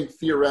 I think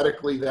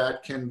theoretically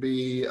that can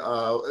be,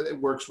 it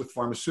works with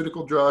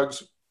pharmaceutical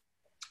drugs,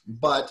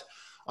 but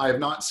I have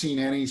not seen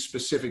any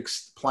specific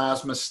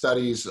plasma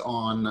studies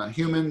on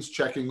humans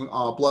checking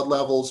blood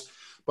levels,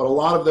 but a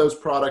lot of those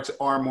products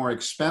are more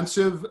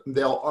expensive.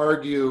 They'll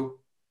argue,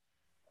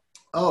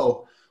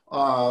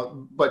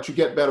 but you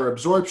get better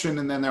absorption,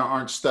 and then there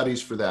aren't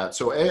studies for that.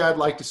 So A, I'd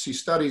like to see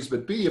studies,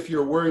 but B, if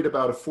you're worried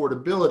about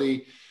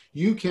affordability,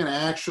 you can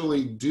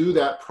actually do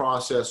that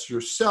process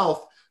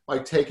yourself by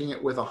taking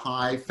it with a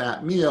high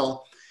fat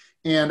meal.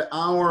 And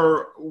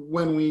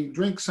when we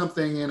drink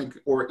something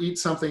or eat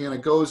something and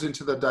it goes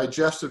into the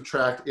digestive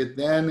tract, it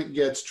then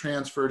gets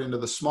transferred into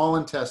the small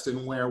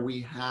intestine where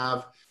we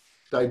have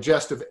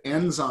digestive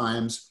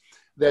enzymes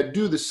that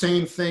do the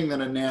same thing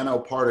that a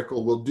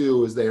nanoparticle will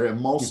do, is they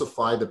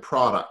emulsify the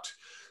product.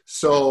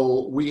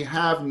 So we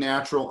have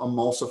natural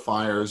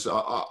emulsifiers,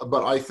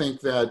 but I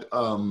think that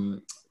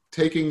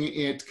taking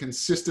it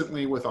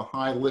consistently with a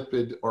high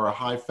lipid or a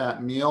high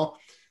fat meal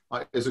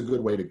is a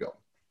good way to go.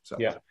 So.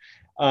 Yeah.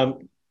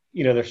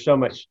 You know, there's so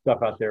much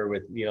stuff out there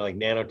with, you know, like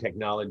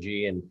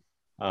nanotechnology and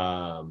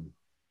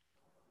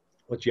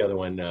what's the other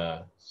one?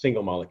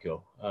 Single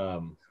molecule.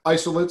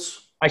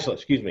 Isolates,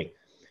 excuse me.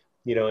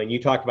 You know, and you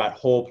talked about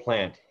whole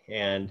plant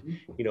and,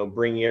 you know,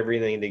 bringing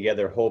everything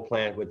together, whole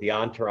plant with the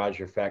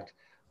entourage effect.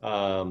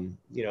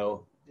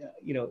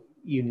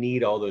 You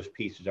need all those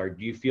pieces. Do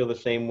you feel the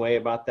same way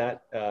about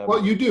that?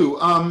 Well, you do.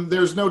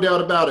 There's no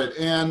doubt about it.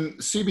 And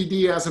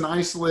CBD as an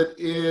isolate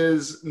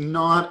is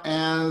not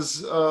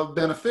as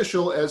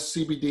beneficial as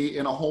CBD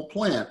in a whole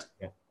plant.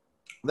 Yeah.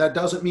 That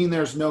doesn't mean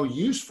there's no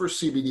use for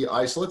CBD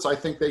isolates. I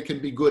think they can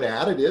be good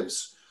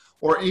additives,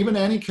 or even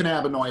any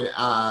cannabinoid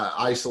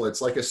isolates,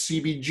 like a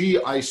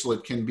CBG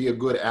isolate can be a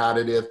good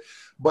additive,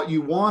 but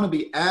you want to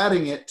be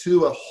adding it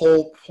to a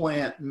whole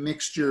plant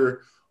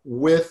mixture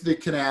with the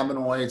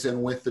cannabinoids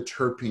and with the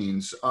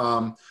terpenes.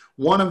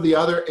 One of the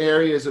other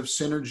areas of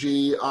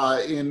synergy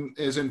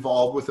is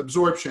involved with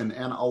absorption,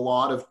 and a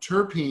lot of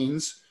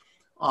terpenes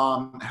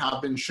have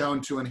been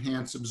shown to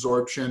enhance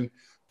absorption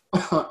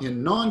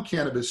in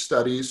non-cannabis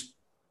studies.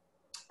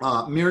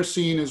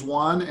 Myrcene is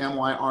one,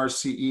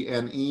 Myrcene,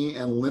 and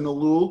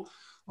linalool,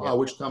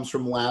 which comes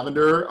from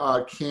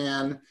lavender,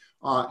 can,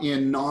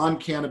 in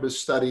non-cannabis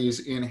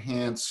studies,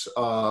 enhance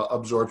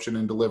absorption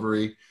and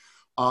delivery.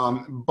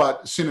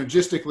 But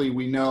synergistically,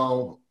 we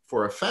know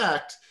for a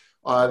fact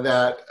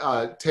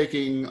that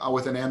taking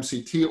with an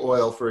MCT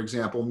oil, for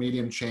example,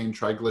 medium chain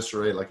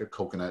triglyceride, like a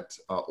coconut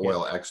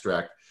oil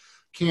extract,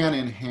 can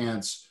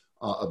enhance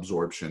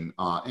absorption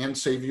and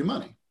save you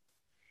money.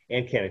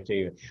 And can it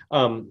save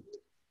you?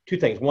 2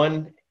 things.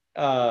 One,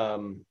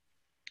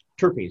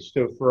 terpenes.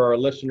 So for our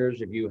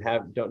listeners, if you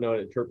don't know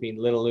what terpene,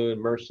 linalool and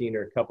myrcene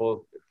are a couple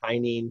of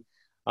pinene.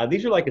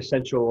 These are like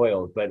essential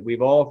oils, but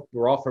we're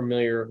all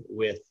familiar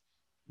with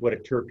what a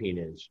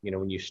terpene is. You know,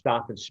 when you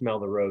stop and smell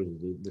the roses,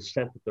 the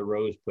scent that the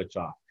rose puts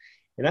off,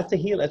 and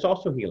that's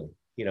also healing.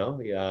 You know,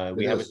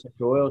 we have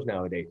essential oils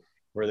nowadays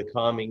for the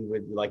calming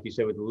with, like you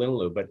said, with the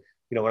linalool. But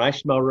you know, when I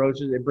smell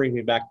roses, it brings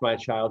me back to my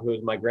childhood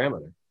with my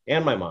grandmother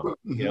and my mom.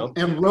 You know,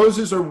 and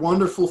roses are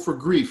wonderful for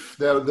grief.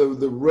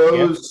 The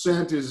rose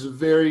scent is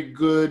very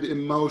good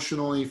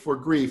emotionally for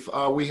grief.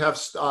 We have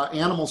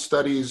animal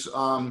studies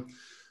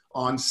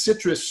on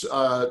citrus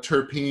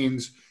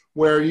terpenes,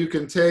 where you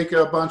can take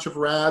a bunch of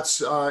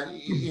rats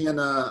in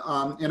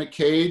a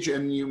cage,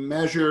 and you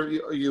measure,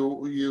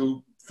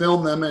 you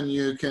film them, and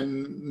you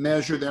can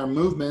measure their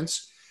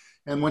movements.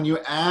 And when you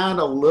add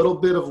a little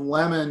bit of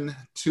lemon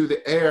to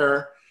the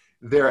air,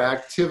 their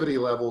activity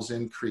levels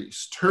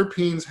increase.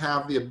 Terpenes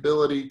have the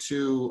ability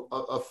to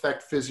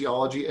affect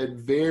physiology at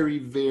very,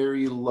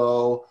 very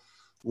low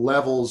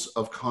levels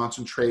of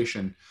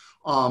concentration.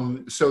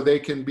 So they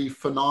can be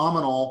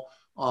phenomenal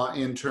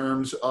in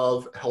terms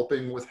of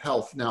helping with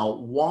health. Now,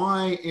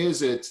 why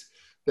is it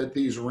that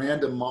these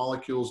random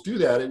molecules do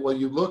that? Well,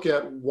 you look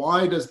at,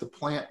 why does the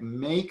plant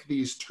make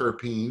these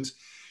terpenes?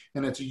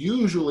 And it's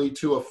usually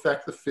to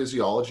affect the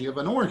physiology of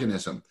an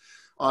organism.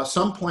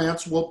 Some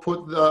plants will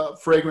put the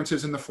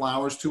fragrances in the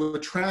flowers to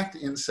attract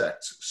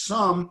insects.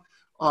 Some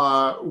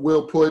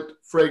will put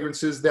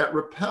fragrances that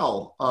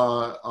repel.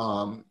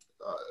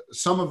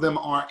 Some of them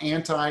are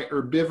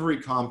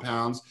anti-herbivory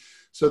compounds,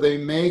 so they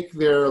make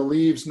their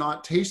leaves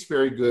not taste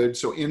very good,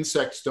 so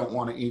insects don't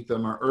want to eat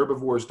them, or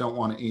herbivores don't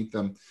want to eat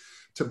them.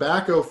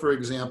 Tobacco, for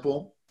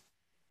example,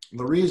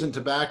 the reason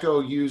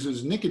tobacco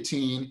uses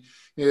nicotine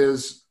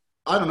is,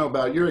 I don't know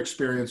about your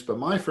experience, but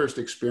my first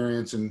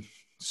experience in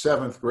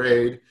 7th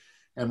grade,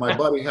 and my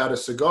buddy had a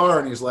cigar,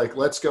 and he's like,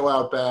 let's go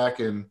out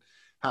back and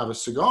have a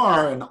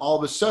cigar. And all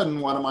of a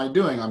sudden, what am I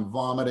doing? I'm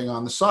vomiting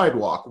on the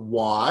sidewalk.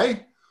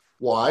 Why?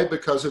 Why?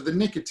 Because of the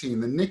nicotine.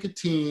 The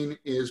nicotine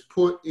is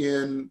put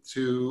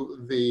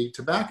into the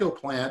tobacco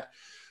plant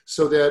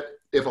so that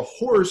if a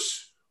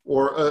horse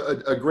or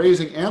a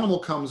grazing animal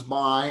comes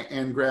by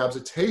and grabs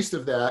a taste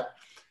of that,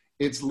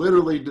 it's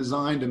literally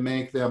designed to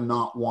make them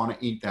not want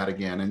to eat that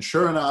again. And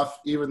sure enough,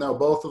 even though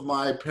both of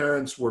my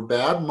parents were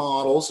bad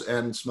models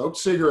and smoked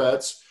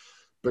cigarettes,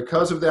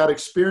 because of that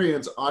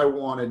experience, I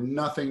wanted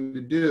nothing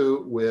to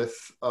do with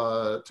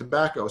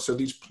tobacco. So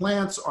these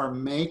plants are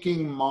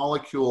making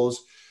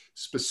molecules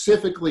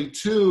specifically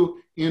to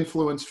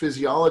influence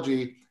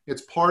physiology.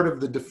 It's part of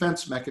the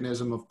defense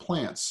mechanism of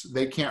plants.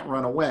 They can't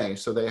run away,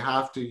 so they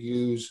have to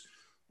use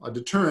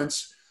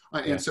deterrents.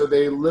 And so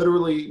they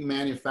literally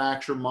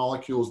manufacture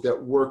molecules that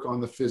work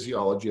on the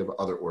physiology of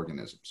other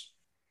organisms.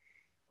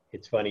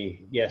 It's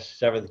funny. Yes,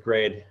 7th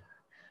grade,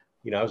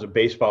 you know, I was a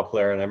baseball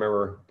player, and I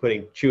remember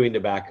chewing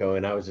tobacco,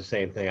 and I was the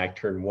same thing. I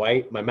turned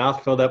white. My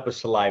mouth filled up with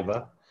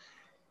saliva,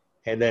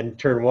 and then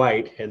turned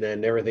white, and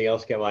then everything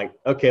else came like,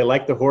 okay,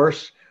 like the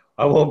horse,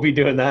 I won't be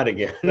doing that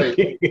again.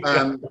 Right.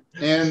 And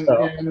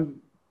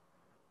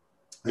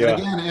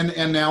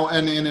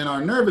in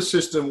our nervous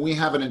system, we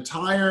have an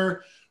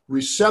entire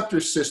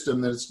receptor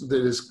system that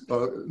is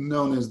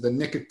known as the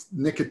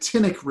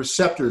nicotinic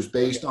receptors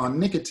based on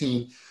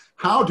nicotine.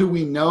 How do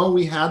we know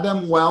we had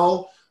them?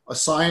 Well, a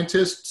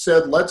scientist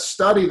said, let's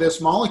study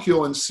this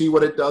molecule and see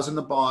what it does in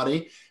the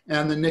body.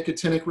 And the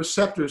nicotinic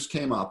receptors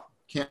came up.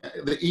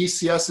 The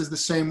ECS is the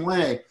same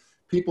way.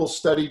 People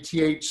studied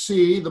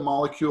THC, the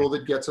molecule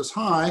that gets us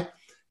high,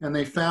 and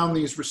they found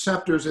these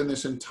receptors in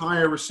this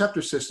entire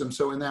receptor system.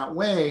 So in that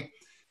way,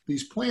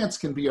 these plants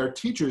can be our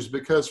teachers,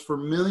 because for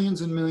millions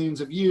and millions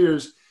of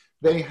years,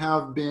 they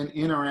have been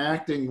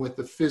interacting with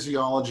the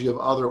physiology of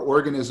other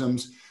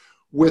organisms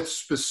with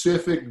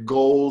specific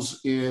goals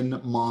in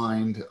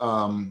mind.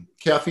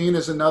 Caffeine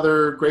is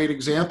another great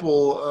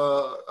example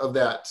of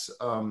that.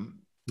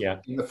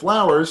 In the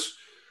flowers,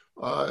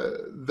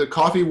 the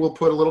coffee will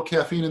put a little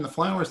caffeine in the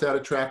flowers that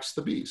attracts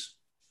the bees.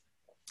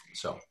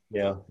 So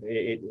yeah,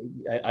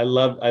 I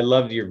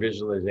love your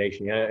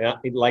visualization.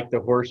 Like the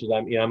horses,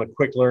 I'm a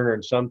quick learner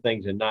in some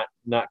things and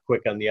not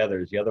quick on the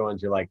others. The other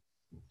ones, you're like,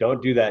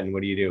 don't do that, and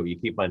what do? You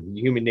keep on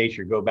human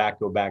nature, go back.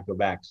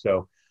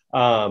 So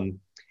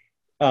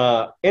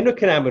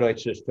endocannabinoid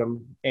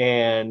system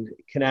and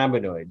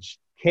cannabinoids.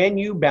 Can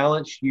you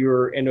balance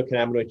your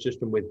endocannabinoid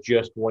system with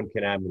just one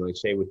cannabinoid,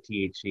 say with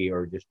THC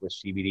or just with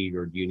CBD,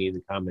 or do you need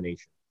the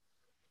combination?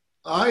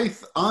 My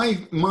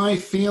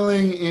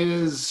feeling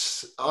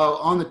is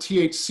on the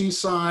THC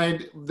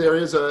side, there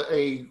is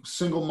a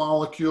single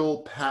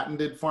molecule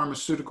patented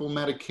pharmaceutical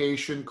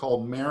medication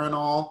called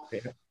Marinol.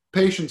 Yeah.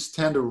 Patients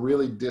tend to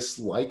really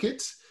dislike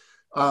it.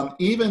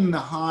 Even the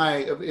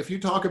high, if you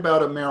talk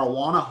about a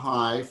marijuana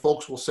high,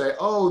 folks will say,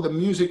 oh, the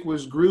music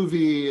was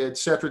groovy, et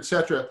cetera, et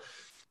cetera.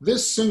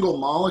 This single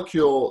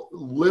molecule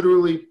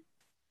literally,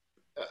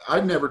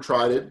 I've never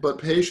tried it, but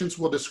patients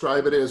will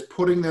describe it as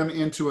putting them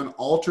into an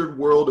altered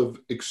world of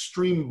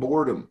extreme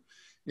boredom.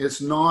 It's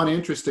not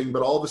interesting,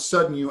 but all of a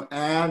sudden you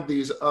add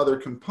these other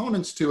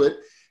components to it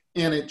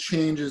and it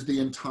changes the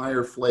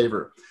entire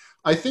flavor.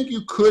 I think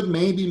you could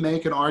maybe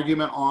make an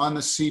argument on the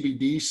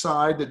CBD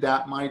side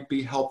that might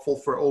be helpful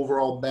for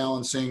overall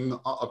balancing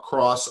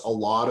across a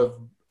lot of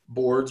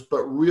boards,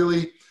 but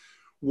really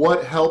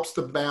what helps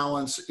the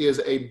balance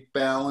is a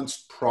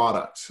balanced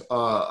product.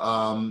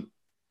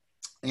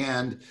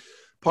 And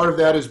part of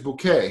that is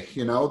bouquet,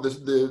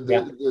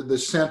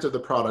 the scent of the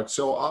product.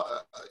 So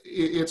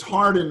it's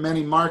hard in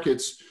many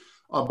markets,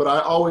 but I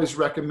always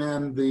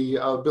recommend the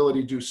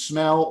ability to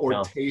smell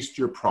or taste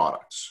your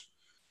products.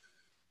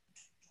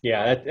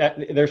 Yeah,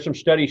 there's some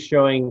studies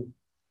showing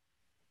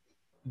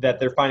that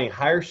they're finding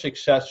higher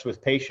success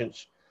with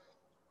patients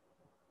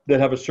that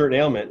have a certain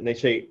ailment, and they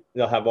say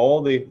they'll have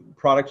all the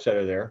products that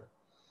are there.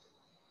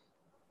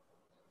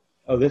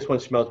 Oh, this one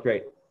smells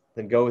great.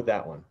 Then go with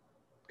that one.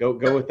 Go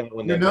with that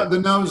one. The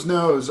nose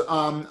knows.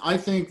 I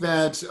think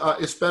that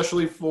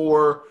especially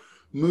for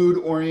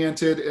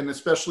mood-oriented and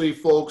especially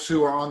folks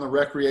who are on the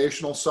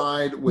recreational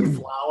side with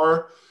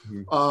flower,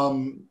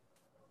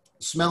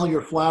 smell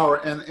your flower,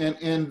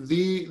 and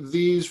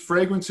these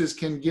fragrances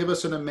can give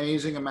us an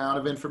amazing amount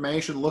of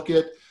information. Look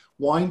at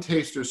wine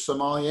tasters,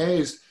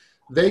 sommeliers.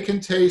 They can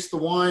taste the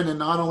wine and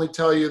not only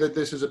tell you that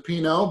this is a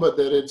Pinot, but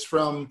that it's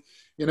from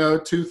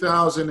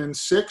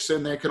 2006,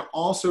 and they can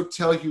also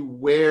tell you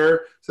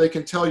where. So they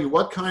can tell you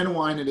what kind of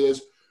wine it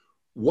is,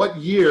 what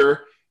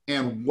year,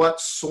 and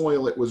what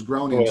soil it was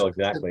grown in.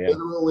 Exactly.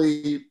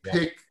 Literally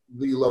pick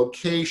the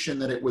location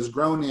that it was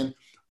grown in,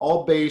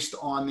 all based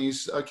on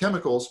these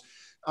chemicals.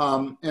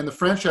 And the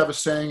French have a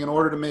saying, in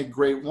order to make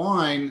great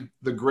wine,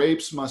 the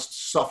grapes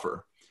must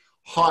suffer.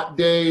 Hot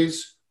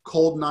days,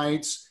 cold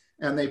nights,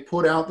 and they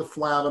put out the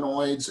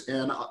flavonoids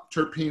and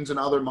terpenes and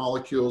other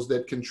molecules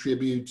that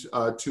contribute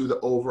to the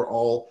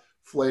overall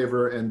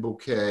flavor and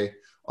bouquet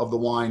of the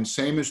wine.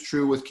 Same is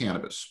true with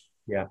cannabis.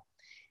 Yeah.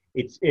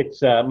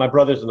 It's my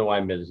brother's in the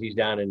wine business. He's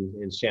down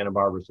in Santa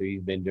Barbara, so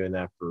he's been doing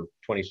that for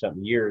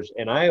 20-something years.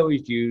 And I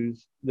always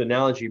use the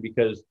analogy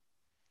because,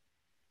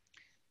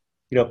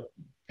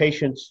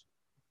 patients,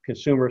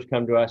 consumers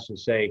come to us and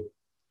say,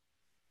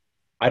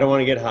 I don't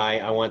want to get high.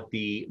 I want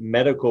the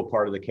medical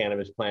part of the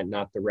cannabis plant,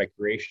 not the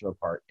recreational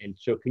part. And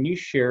so can you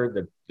share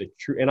the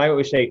true, and I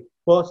always say,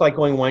 well, it's like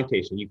going wine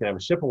tasting. You can have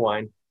a sip of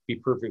wine, be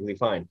perfectly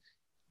fine.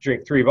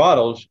 Drink 3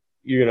 bottles,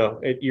 you're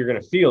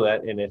going to feel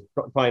that, and it's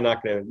probably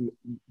not going to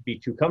be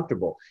too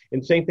comfortable.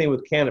 And same thing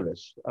with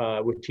cannabis,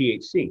 with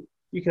THC.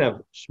 You can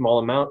have small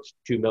amounts,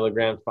 2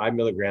 milligrams, 5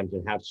 milligrams,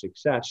 and have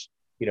success.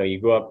 You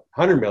go up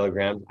 100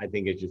 milligrams, I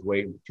think it's just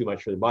way too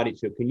much for the body.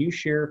 So can you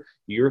share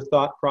your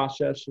thought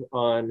process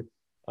on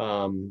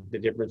the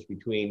difference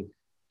between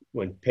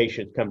when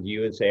patients come to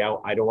you and say,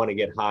 I don't want to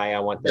get high, I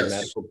want the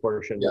medical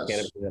portion of the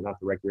cannabis and not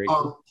the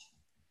recreational?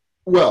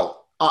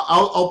 Well,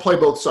 I'll play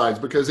both sides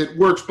because it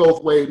works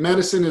both ways.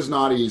 Medicine is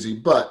not easy,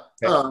 but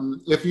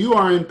if you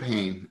are in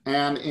pain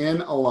and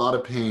in a lot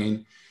of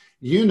pain,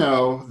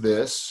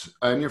 this,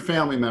 and your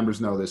family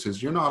members know this,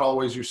 is you're not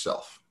always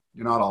yourself.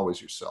 You're not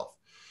always yourself.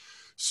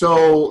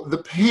 So the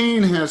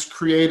pain has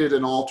created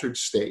an altered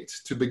state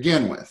to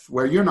begin with,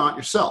 where you're not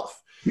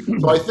yourself.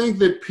 So I think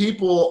that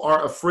people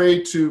are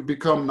afraid to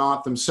become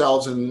not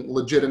themselves, and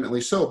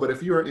legitimately so. But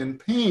if you're in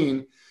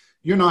pain,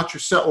 you're not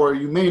yourself, or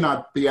you may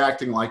not be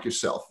acting like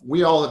yourself.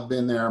 We all have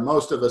been there.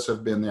 Most of us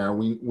have been there.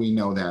 We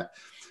know that.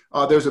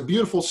 There's a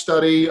beautiful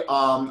study.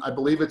 I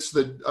believe it's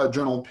the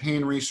journal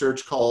Pain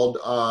Research called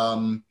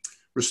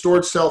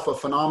Restored Self, a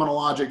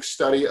phenomenologic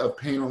study of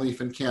pain relief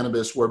in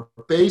cannabis, where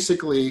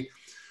basically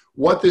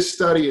what this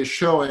study is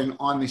showing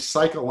on the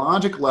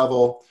psychologic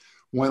level,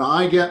 when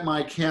I get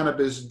my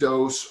cannabis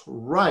dose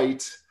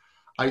right,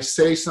 I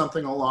say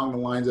something along the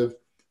lines of,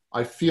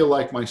 I feel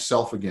like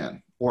myself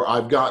again, or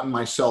I've gotten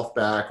myself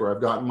back, or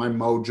I've gotten my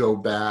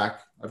mojo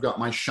back, I've got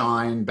my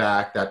shine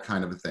back, that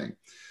kind of a thing.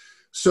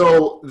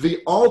 So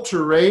the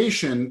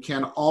alteration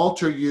can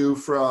alter you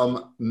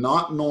from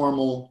not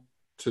normal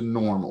to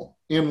normal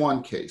in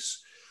one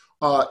case.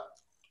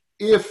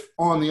 If,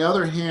 on the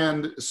other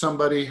hand,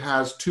 somebody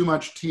has too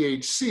much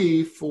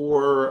THC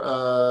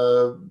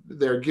for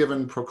their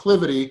given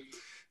proclivity,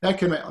 that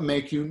can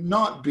make you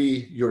not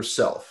be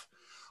yourself.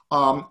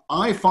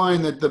 I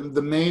find that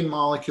the main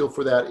molecule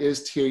for that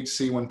is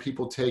THC when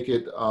people take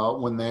it,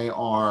 when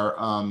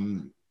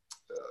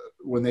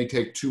they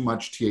take too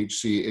much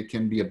THC, it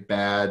can be a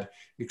bad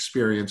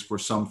experience for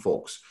some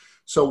folks.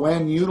 So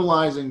when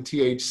utilizing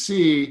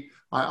THC,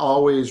 I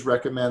always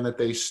recommend that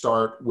they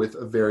start with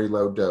a very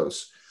low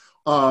dose.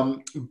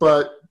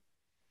 But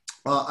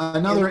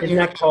another is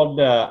that called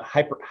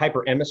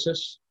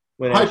hyperemesis?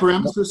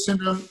 Hyperemesis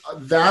syndrome.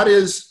 That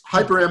is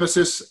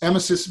hyperemesis.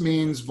 Emesis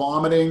means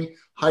vomiting.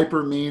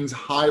 Hyper means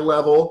high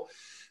level.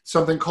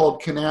 Something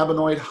called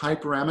cannabinoid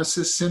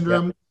hyperemesis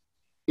syndrome. Yep.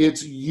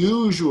 It's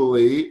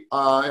usually,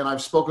 and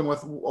I've spoken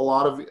with a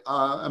lot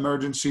of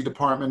emergency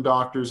department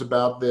doctors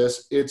about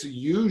this, it's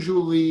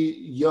usually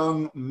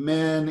young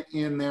men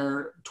in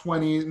their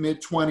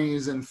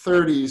mid-20s and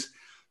 30s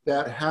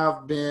that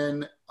have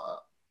been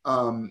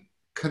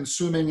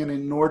consuming an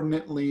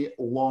inordinately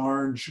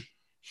large,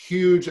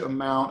 huge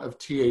amount of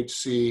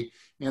THC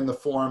in the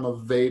form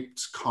of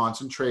vaped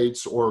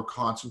concentrates or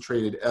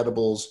concentrated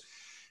edibles.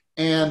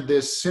 And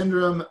this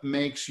syndrome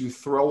makes you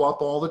throw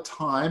up all the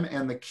time.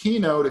 And the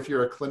keynote, if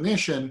you're a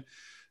clinician,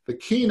 the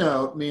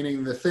keynote,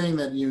 meaning the thing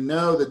that you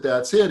know that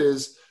that's it,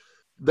 is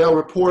they'll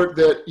report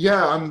that,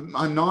 yeah,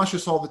 I'm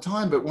nauseous all the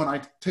time, but when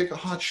I take a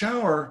hot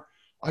shower,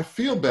 I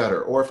feel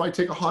better. Or if I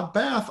take a hot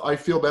bath, I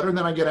feel better. And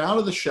then I get out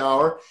of the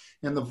shower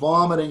and the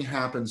vomiting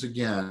happens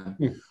again.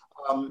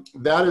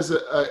 That is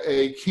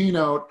a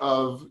keynote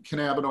of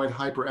cannabinoid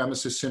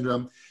hyperemesis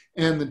syndrome.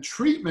 And the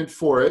treatment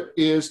for it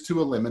is to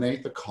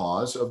eliminate the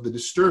cause of the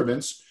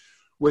disturbance,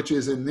 which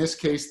is in this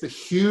case, the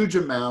huge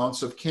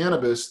amounts of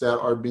cannabis that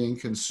are being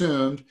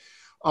consumed.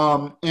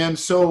 And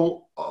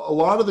so a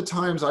lot of the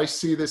times I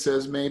see this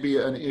as maybe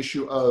an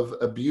issue of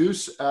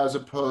abuse as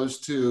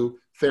opposed to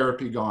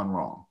therapy gone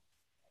wrong.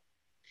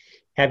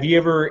 Have you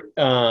ever,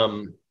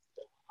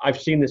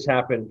 I've seen this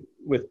happen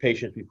with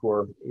patients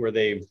before where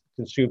they've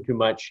consumed too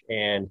much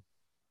and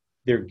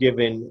they're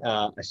given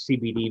a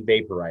CBD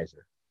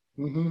vaporizer.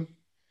 Mm-hmm.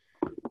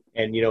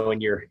 And, you know, when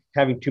you're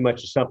having too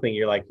much of something,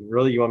 you're like,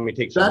 really, you want me to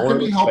take some more? That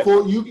can be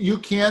helpful. You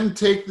can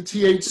take the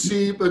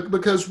THC, but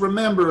because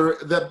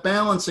remember that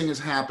balancing is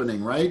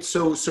happening, right?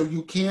 So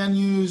you can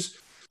use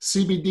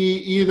CBD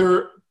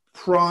either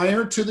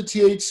prior to the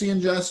THC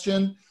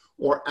ingestion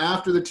or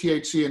after the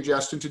THC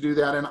ingestion to do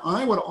that. And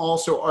I would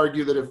also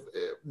argue that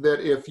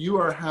if you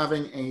are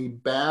having a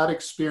bad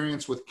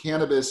experience with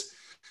cannabis,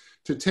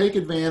 to take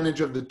advantage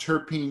of the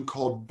terpene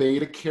called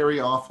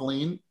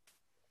beta-caryophyllene,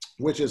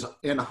 which is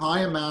in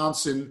high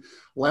amounts in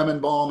lemon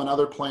balm and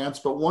other plants.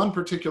 But one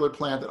particular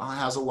plant that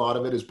has a lot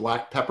of it is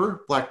black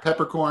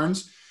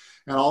peppercorns.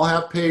 And I'll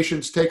have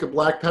patients take a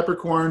black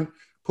peppercorn,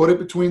 put it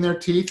between their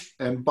teeth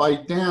and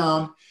bite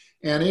down.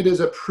 And it is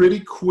a pretty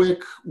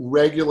quick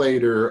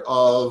regulator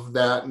of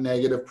that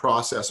negative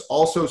process.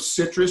 Also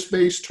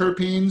citrus-based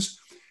terpenes,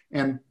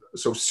 and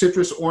so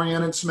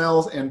citrus-oriented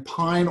smells and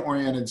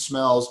pine-oriented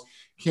smells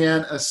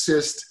can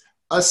assist.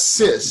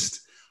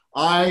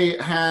 I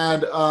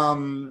had,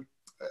 and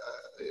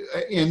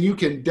you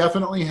can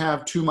definitely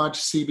have too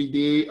much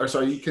CBD, or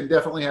sorry, you can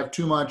definitely have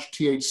too much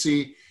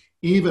THC,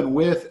 even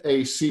with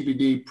a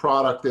CBD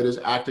product that is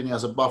acting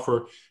as a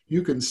buffer.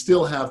 You can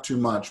still have too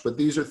much, but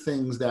these are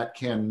things that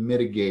can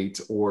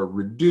mitigate or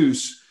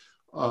reduce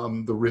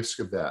the risk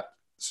of that.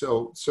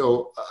 So,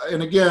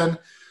 and again,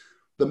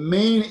 the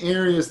main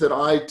areas that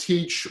I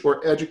teach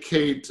or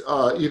educate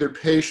either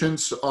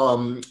patients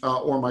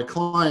or my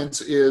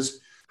clients is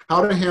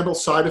how to handle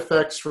side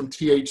effects from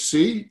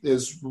THC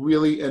is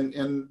really,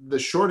 and the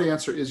short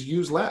answer is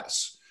use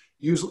less,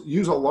 use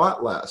a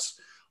lot less.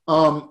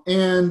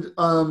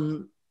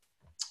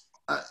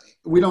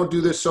 We don't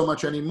do this so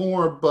much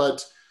anymore,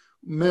 but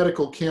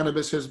medical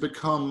cannabis has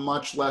become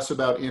much less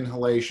about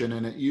inhalation.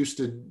 And it used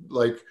to,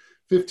 like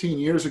 15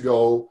 years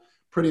ago,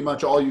 pretty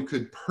much all you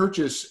could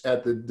purchase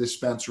at the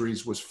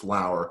dispensaries was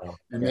flour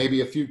and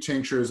maybe a few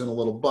tinctures and a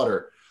little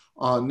butter.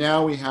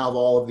 Now we have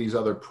all of these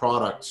other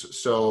products.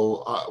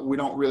 So we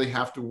don't really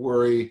have to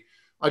worry.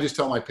 I just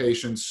tell my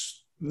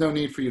patients, no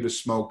need for you to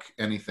smoke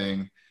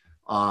anything.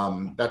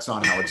 That's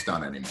not how it's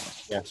done anymore.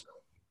 Yeah.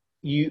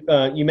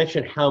 You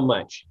mentioned how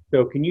much.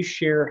 So can you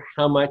share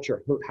how much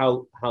or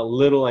how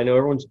little? I know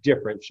everyone's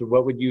different. So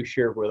what would you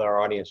share with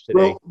our audience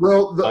today?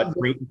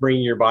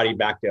 Bringing your body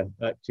back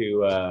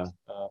to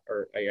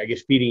or I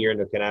guess feeding your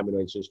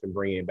endocannabinoid system,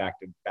 bringing it back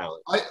to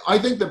balance. I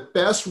think the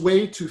best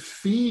way to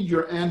feed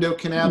your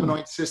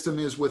endocannabinoid system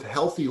is with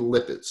healthy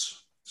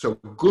lipids. So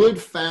good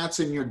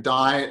fats in your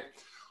diet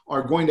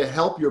are going to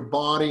help your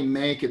body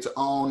make its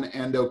own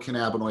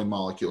endocannabinoid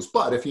molecules.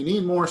 But if you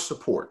need more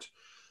support,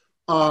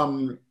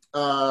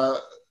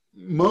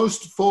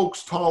 most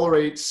folks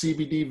tolerate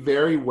CBD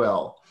very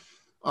well.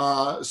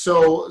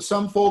 So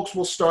some folks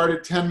will start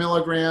at 10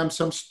 milligrams,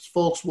 some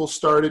folks will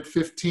start at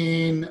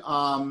 15,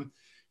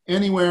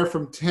 anywhere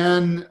from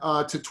 10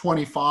 to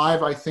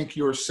 25. I think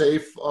you're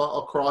safe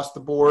across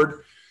the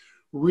board.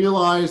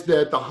 Realize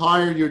that the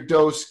higher your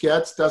dose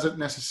gets doesn't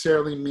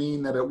necessarily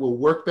mean that it will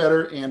work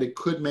better, and it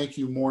could make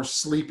you more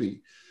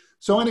sleepy.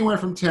 So anywhere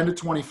from 10 to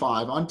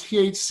 25. On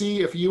THC,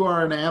 if you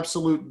are an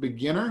absolute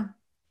beginner,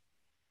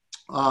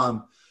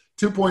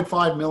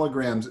 2.5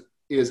 milligrams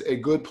is a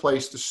good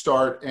place to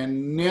start,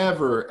 and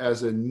never,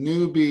 as a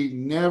newbie,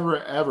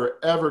 never, ever,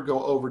 ever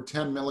go over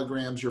 10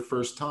 milligrams your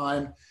first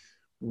time.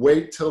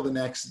 Wait till the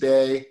next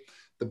day.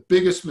 The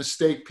biggest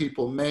mistake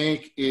people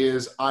make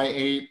is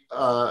I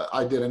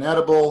did an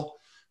edible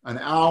an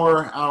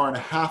hour and a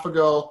half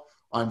ago.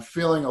 I'm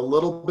feeling a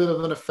little bit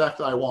of an effect.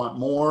 I want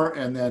more,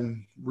 and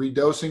then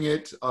redosing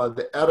it.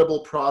 The edible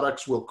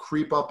products will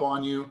creep up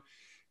on you,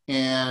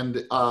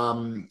 and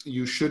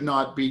you should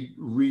not be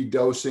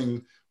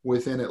redosing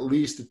within at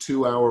least a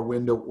 2-hour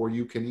window, or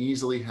you can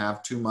easily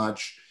have too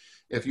much.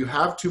 If you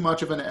have too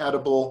much of an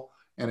edible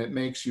and it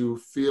makes you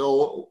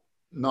feel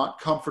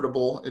not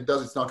comfortable,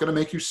 it's not going to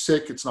make you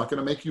sick. It's not going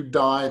to make you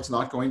die. It's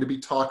not going to be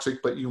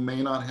toxic, but you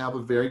may not have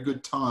a very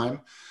good time.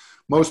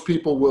 Most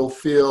people will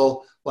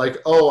feel like,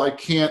 oh, I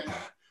can't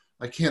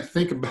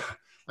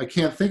I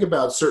can't think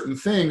about certain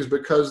things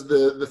because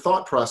the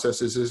thought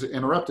process is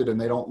interrupted, and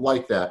they don't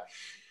like that.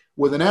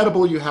 With an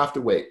edible, you have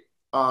to wait.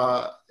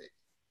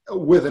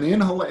 With an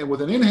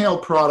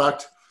inhaled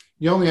product,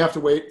 you only have to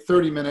wait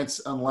 30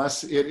 minutes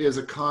unless it is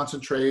a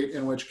concentrate,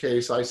 in which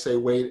case I say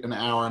wait an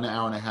hour and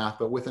a half.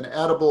 But with an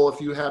edible, if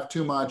you have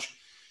too much,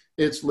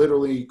 it's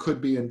literally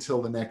could be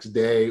until the next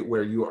day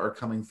where you are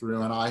coming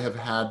through. And I have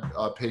had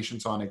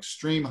patients on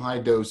extreme high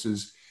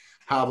doses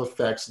have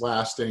effects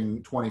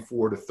lasting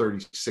 24 to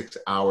 36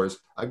 hours.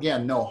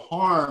 Again, no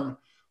harm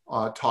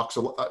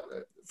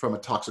from a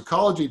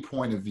toxicology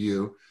point of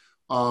view,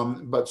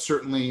 but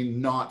certainly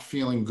not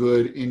feeling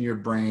good in your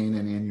brain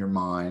and in your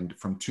mind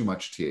from too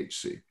much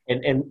THC.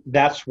 And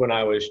that's when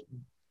I was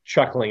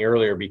chuckling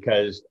earlier,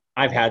 because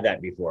I've had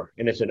that before,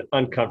 and it's an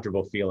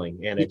uncomfortable feeling,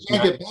 and you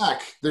can't get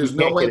back. There's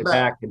no way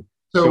back. And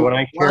so when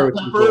I share with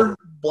people,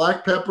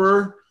 black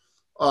pepper,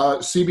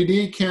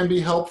 CBD can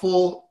be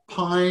helpful.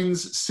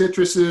 Pines,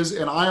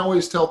 citruses, and I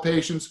always tell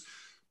patients,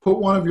 put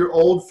one of your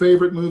old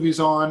favorite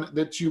movies on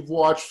that you've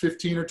watched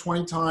 15 or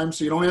 20 times,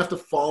 so you don't have to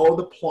follow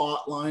the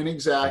plot line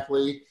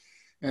exactly,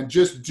 and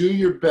just do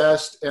your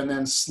best and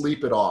then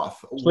sleep it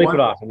off.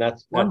 And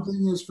that's one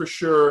thing is for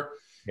sure.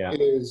 Yeah.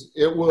 Is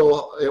it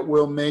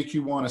will make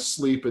you want to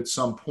sleep at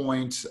some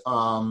point,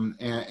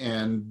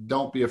 and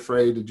don't be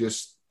afraid to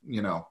just,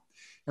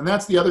 and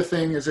that's the other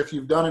thing is if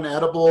you've done an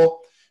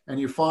edible and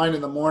you find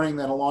in the morning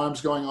that alarm's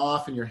going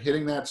off and you're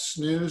hitting that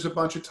snooze a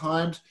bunch of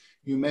times,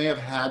 you may have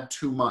had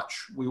too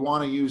much. We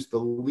want to use the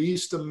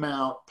least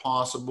amount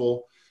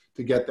possible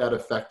to get that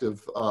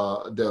effective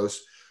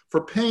dose.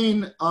 For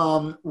pain,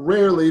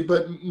 rarely,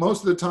 but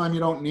most of the time you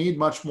don't need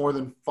much more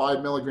than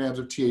 5 milligrams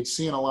of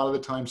THC, and a lot of the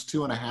times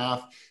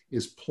 2.5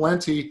 is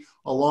plenty,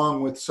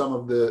 along with some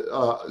of the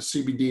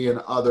CBD and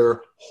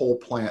other whole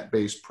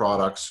plant-based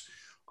products.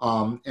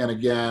 And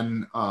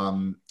again,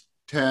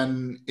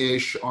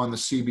 10-ish on the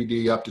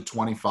CBD up to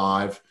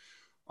 25.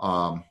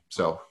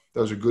 So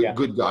those are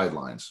good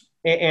guidelines.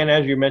 And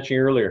as you mentioned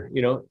earlier,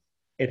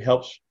 it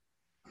helps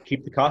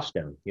keep the cost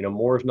down.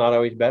 More is not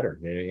always better,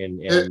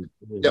 and it's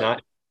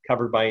not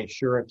covered by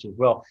insurance as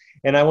well.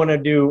 And I want to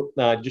do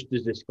just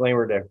as a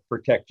disclaimer to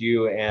protect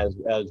you as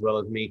well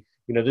as me.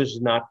 This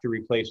is not to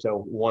replace a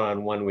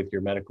one-on-one with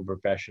your medical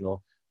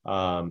professional.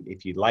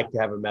 If you'd like to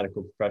have a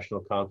medical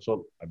professional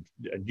consult,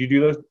 do you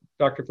do those,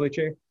 Dr.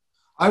 Felice?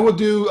 I will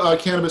do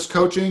cannabis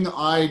coaching.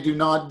 I do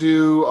not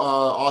do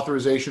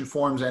authorization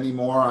forms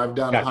anymore. I've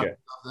done hundreds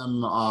of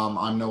them.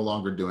 I'm no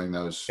longer doing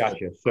those.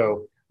 Gotcha.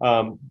 So,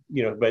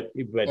 but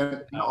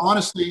and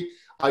honestly,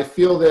 I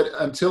feel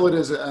that until it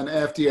is an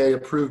FDA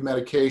approved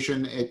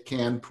medication, it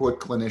can put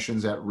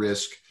clinicians at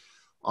risk.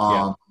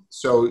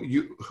 So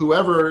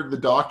whoever the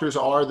doctors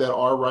are that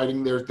are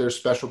writing, they're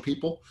special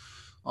people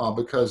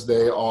because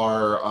they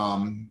are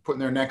putting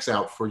their necks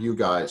out for you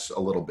guys a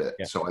little bit.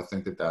 Yeah. So I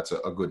think that that's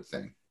a good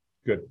thing.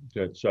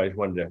 Good. So I just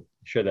wanted to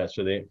share that.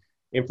 So the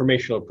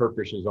informational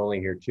purpose is only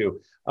here too.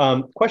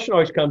 Question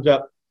always comes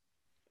up,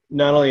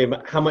 not only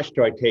about how much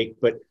do I take,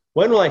 but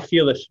when will I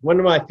feel this? When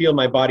do I feel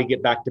my body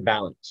get back to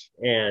balance?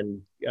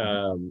 And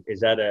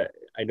is that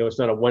I know it's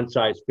not a one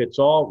size fits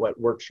all. What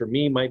works for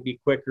me might be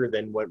quicker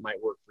than what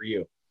might work for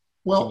you.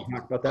 Well, can you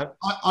talk about that?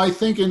 I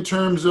think in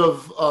terms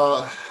of,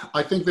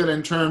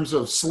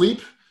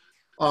 sleep,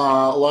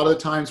 a lot of the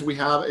times we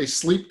have a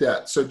sleep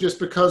debt. So just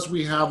because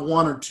we have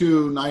 1 or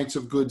 2 nights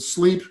of good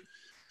sleep,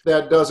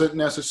 that doesn't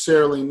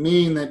necessarily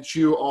mean that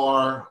you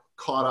are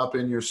caught up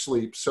in your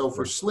sleep. So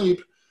for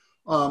sleep,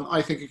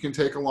 I think it can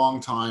take a long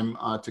time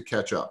to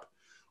catch up.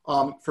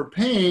 For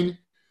pain,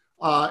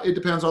 it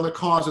depends on the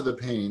cause of the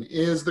pain.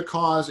 Is the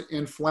cause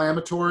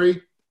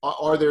inflammatory?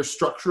 Are there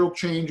structural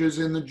changes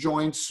in the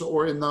joints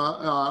or in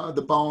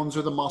the bones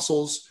or the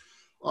muscles?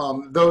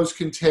 Those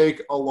can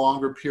take a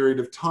longer period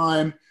of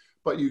time,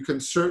 but you can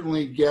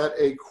certainly get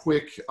a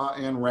quick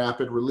and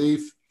rapid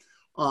relief.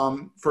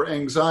 For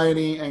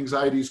anxiety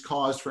is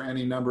caused for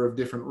any number of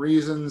different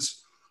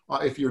reasons.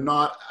 If you're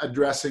not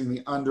addressing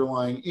the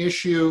underlying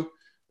issue,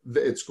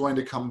 it's going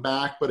to come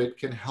back, but it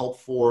can help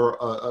for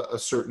a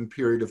certain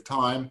period of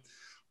time.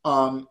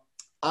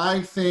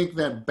 I think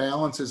that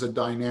balance is a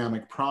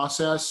dynamic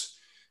process,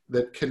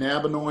 that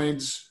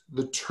cannabinoids,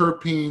 the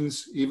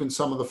terpenes, even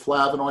some of the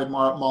flavonoid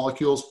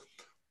molecules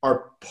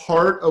are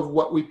part of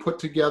what we put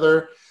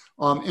together.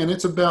 And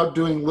it's about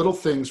doing little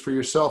things for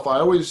yourself. I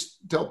always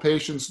tell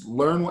patients,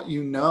 learn what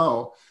you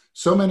know.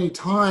 So many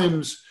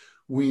times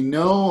we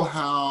know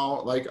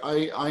how, like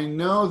I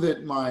know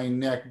that my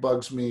neck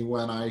bugs me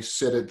when I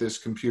sit at this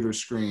computer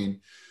screen.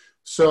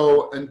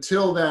 So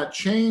until that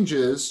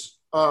changes,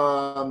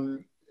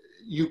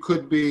 you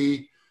could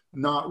be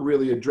not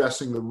really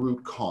addressing the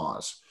root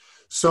cause.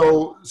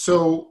 So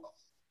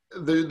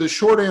the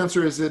short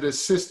answer is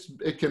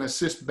it can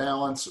assist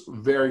balance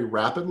very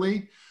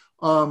rapidly.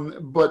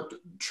 But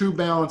true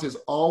balance is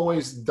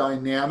always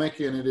dynamic,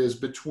 and it is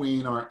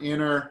between our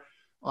inner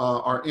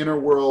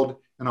world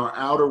and our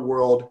outer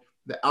world.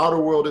 The outer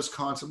world is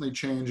constantly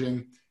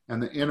changing,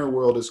 and the inner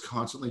world is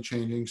constantly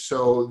changing.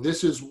 So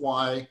this is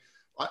why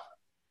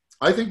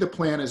I think the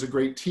plant is a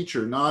great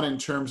teacher, not in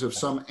terms of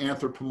some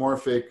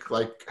anthropomorphic,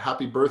 like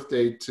happy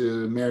birthday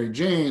to Mary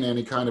Jane,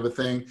 any kind of a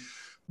thing,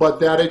 but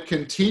that it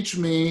can teach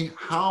me,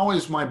 how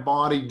is my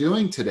body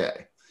doing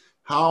today?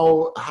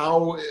 How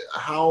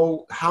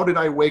did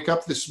I wake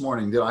up this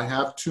morning? Did I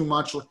have too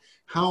much?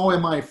 How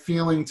am I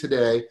feeling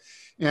today?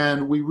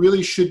 And we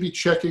really should be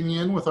checking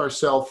in with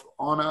ourselves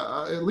on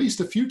at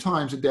least a few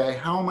times a day.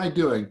 How am I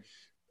doing?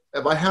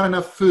 Have I had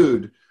enough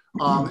food?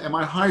 Am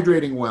I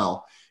hydrating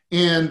well?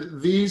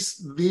 And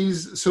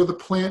so the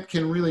plant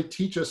can really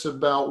teach us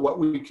about what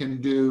we can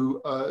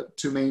do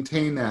to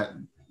maintain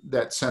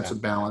that sense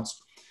of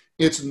balance.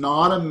 It's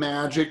not a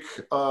magic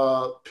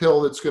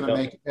pill that's going to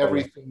make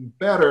everything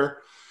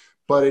better,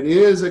 but it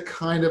is a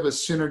kind of a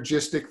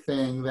synergistic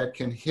thing that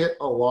can hit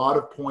a lot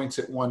of points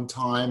at one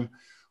time.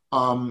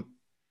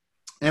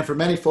 And for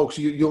many folks,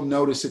 you'll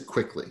notice it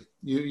quickly.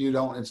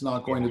 It's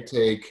not going to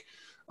take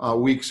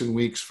weeks and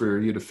weeks for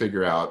you to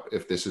figure out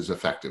if this is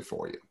effective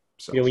for you.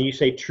 So, when you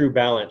say true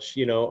balance,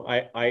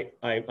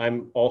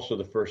 I'm also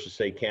the first to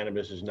say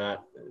cannabis is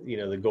not,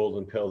 the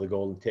golden pill, the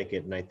golden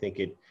ticket. And I think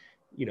it,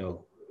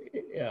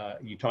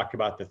 you talked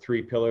about the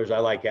 3 pillars. I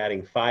like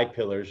adding 5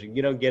 pillars, and,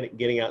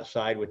 getting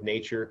outside with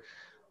nature,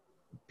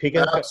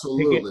 picking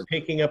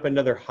up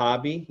another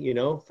hobby,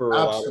 for a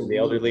lot of the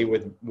elderly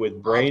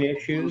with brain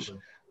issues.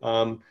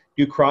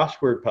 Do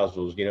crossword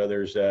puzzles.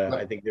 There's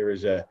I think there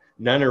is a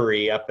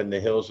nunnery up in the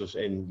hills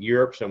in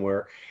Europe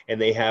somewhere,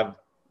 and they have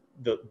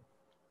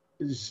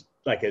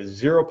like a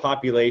zero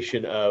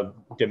population of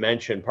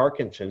dementia and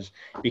Parkinson's,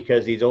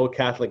 because these old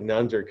Catholic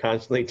nuns are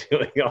constantly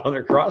doing all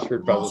their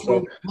crossword puzzles.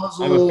 So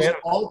puzzles,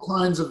 all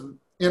kinds of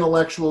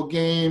intellectual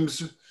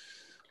games.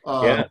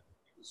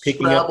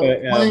 Picking up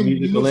a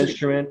musical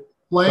instrument.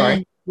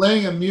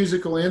 Playing a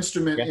musical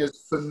instrument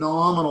is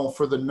phenomenal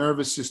for the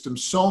nervous system.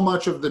 So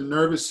much of the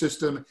nervous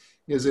system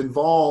is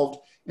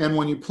involved. And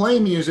when you play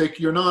music,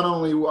 you're not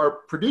only are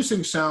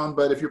producing sound,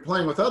 but if you're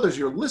playing with others,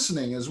 you're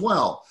listening as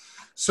well.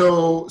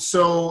 So,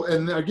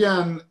 and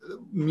again,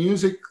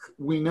 music,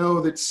 we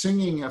know that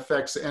singing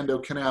affects the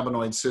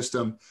endocannabinoid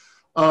system.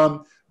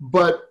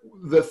 But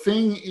the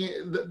thing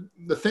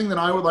that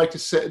I would like to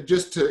say,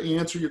 just to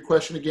answer your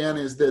question again,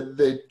 is that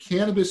the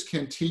cannabis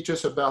can teach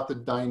us about the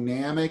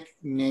dynamic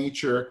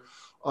nature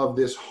of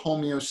this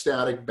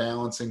homeostatic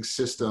balancing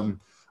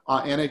system.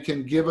 And it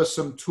can give us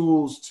some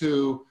tools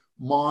to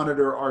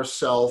monitor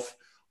ourselves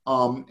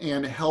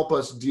and help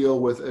us deal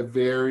with a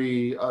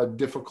very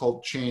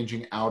difficult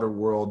changing outer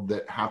world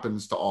that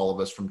happens to all of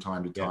us from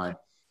time to time.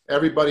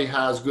 Everybody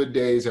has good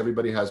days,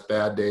 everybody has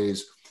bad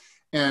days.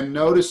 And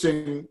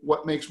noticing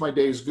what makes my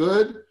days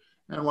good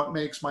and what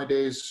makes my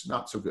days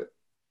not so good.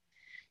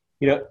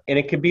 And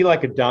it can be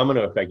like a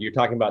domino effect. You're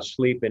talking about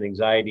sleep and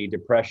anxiety,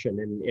 depression.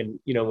 And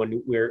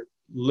when we're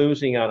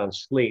losing out on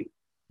sleep,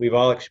 we've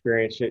all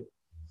experienced it.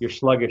 You're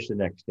sluggish the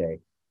next day.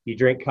 You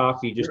drink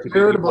coffee just to get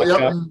you wake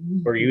up,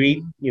 or you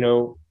eat,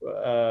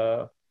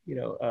 a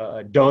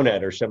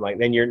donut or something like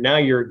that. Then now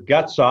your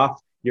gut's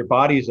off, your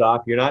body's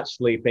off, you're not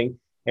sleeping.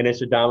 And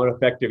it's a domino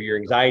effect of your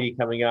anxiety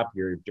coming up,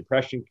 your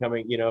depression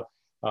coming,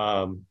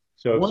 so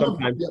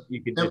sometimes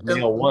you can just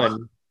nail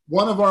one.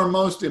 One of our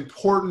most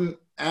important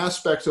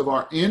aspects of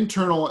of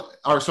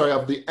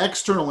the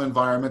external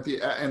environment,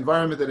 the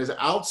environment that is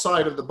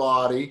outside of the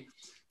body,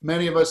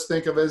 many of us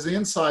think of as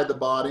inside the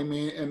body,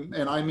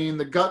 and I mean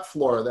the gut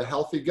flora, the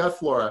healthy gut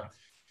flora.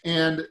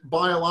 And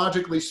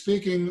biologically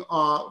speaking,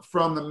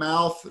 from the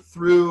mouth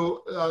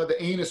through the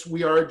anus,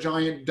 we are a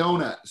giant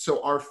donut.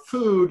 So our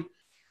food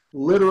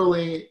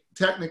literally,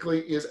 technically,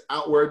 is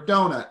we're a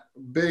donut,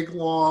 big,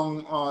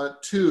 long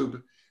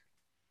tube.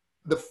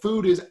 The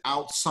food is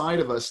outside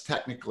of us,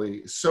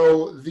 technically.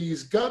 So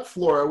these gut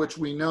flora, which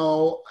we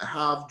know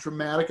have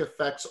dramatic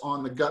effects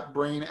on the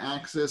gut-brain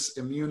axis,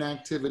 immune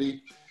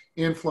activity,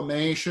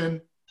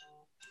 inflammation.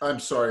 I'm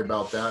sorry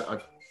about that.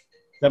 Is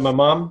that my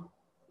mom?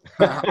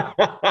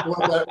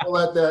 we'll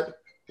let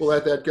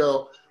that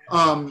go.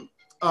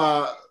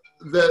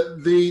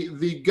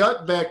 The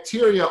gut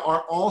bacteria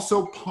are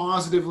also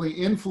positively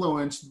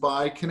influenced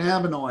by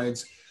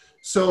cannabinoids.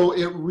 So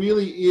it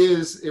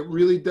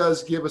really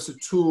does give us a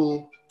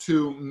tool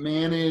to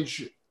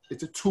manage.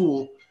 It's a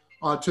tool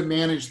to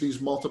manage these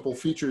multiple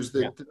features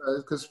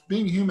because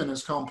being human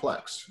is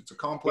complex. It's a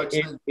complex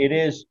thing. It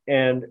is.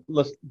 And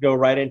let's go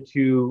right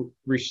into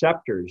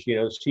receptors,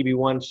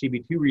 CB1,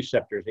 CB2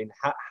 receptors. And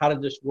how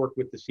did this work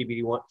with the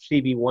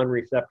CB1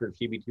 receptor and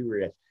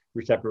CB2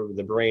 receptor of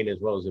the brain as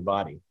well as the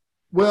body?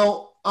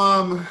 Well,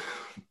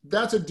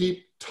 that's a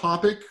deep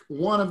topic.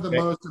 One of the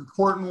most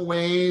important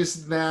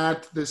ways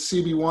that the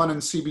CB1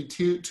 and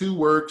CB2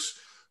 works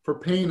for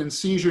pain and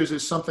seizures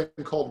is something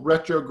called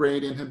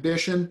retrograde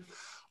inhibition.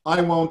 I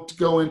won't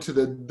go into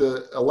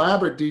the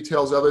elaborate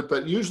details of it,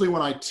 but usually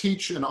when I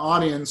teach an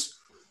audience,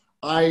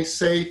 I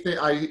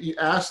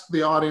ask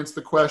the audience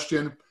the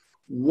question,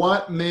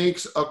 what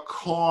makes a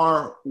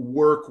car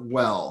work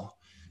well?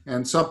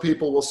 And some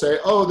people will say,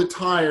 oh, the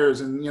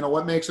tires, and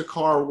what makes a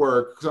car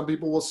work. Some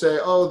people will say,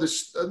 oh,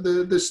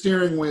 the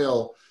steering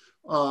wheel.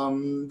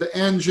 the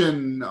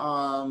engine,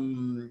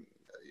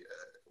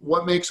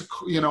 what makes,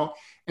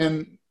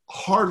 and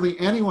hardly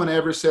anyone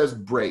ever says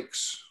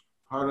brakes.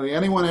 Hardly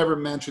anyone ever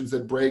mentions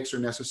that brakes are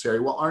necessary.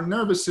 Well, our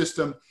nervous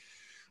system,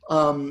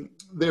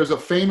 there's a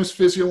famous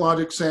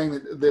physiologic saying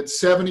that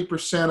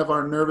 70% of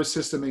our nervous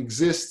system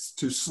exists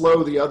to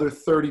slow the other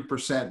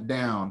 30%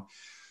 down.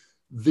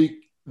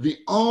 The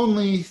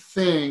only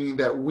thing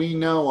that we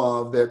know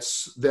of that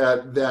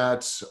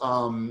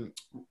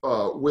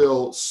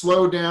will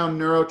slow down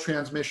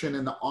neurotransmission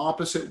in the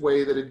opposite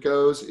way that it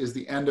goes is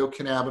the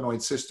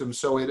endocannabinoid system.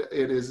 So it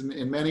is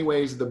in many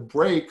ways the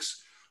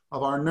brakes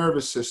of our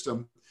nervous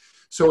system.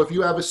 So if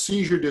you have a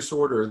seizure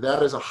disorder,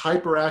 that is a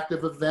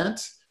hyperactive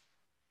event.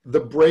 The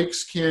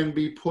brakes can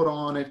be put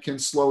on, it can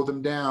slow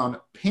them down.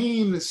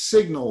 Pain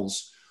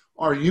signals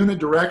are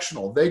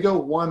unidirectional. They go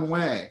one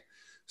way.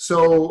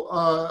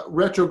 So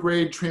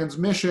retrograde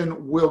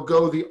transmission will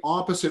go the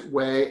opposite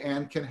way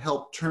and can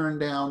help turn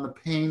down the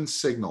pain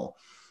signal.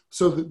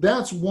 So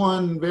that's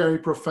one very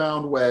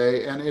profound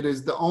way, and it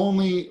is the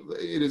only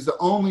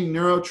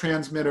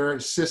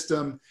neurotransmitter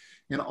system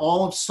in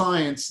all of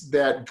science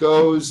that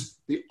goes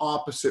the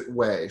opposite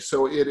way.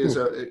 So it is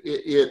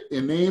it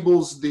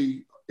enables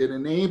the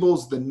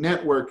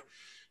network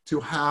to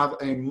have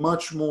a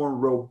much more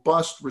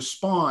robust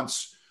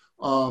response.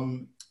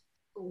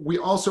 We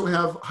also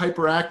have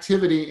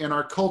hyperactivity in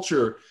our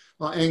culture.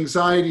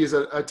 Anxiety is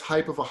a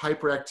type of a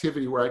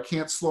hyperactivity where I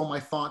can't slow my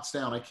thoughts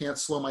down. I can't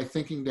slow my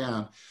thinking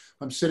down.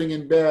 I'm sitting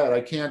in bed.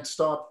 I can't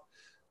stop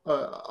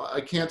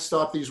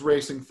these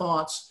racing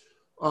thoughts.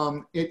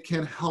 It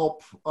can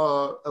help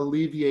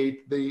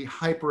alleviate the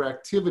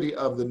hyperactivity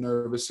of the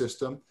nervous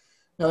system.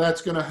 Now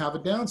that's going to have a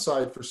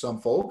downside for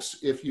some folks.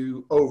 If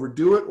you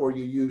overdo it or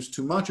you use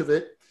too much of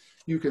it,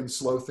 you can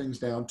slow things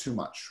down too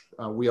much.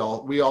 We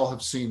all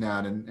have seen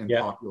that in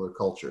popular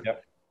culture.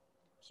 Yep.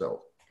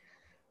 So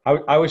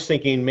I was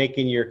thinking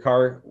making your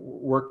car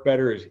work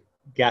better is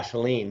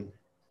gasoline.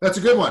 That's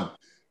a good one.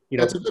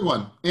 That's a good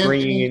one.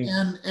 Bringing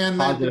in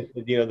positive,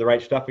 the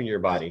right stuff in your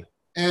body.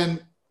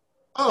 And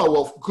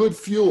good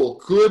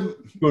fuel, good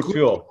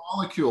fuel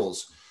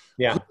molecules.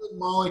 Yeah. Good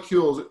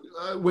molecules.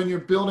 When you're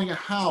building a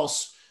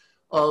house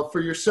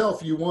for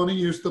yourself, you want to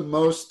use the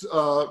most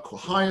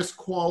highest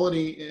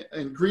quality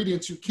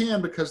ingredients you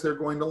can because they're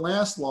going to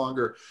last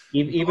longer.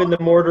 Even the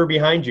mortar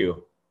behind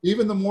you.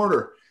 Even the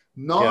mortar.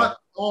 Not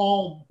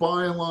all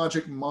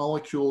biologic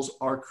molecules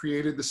are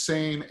created the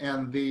same,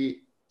 and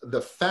the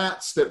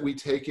fats that we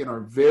take in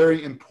are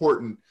very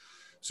important.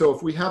 So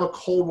if we have a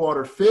cold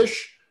water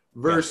fish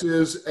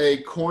versus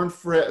a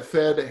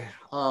corn-fed,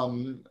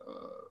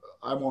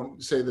 I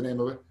won't say the name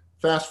of it,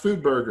 fast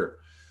food burger.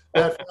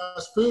 That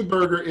fast food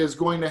burger is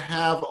going to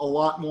have a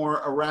lot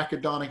more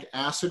arachidonic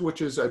acid,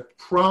 which is a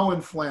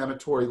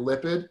pro-inflammatory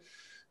lipid.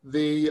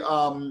 The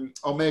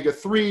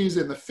omega-3s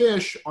in the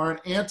fish are an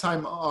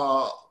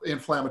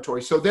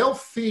anti-inflammatory. So they'll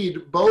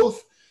feed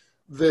both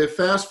the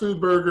fast food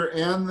burger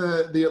and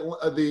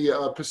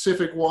the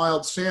Pacific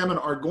wild salmon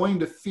are going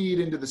to feed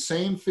into the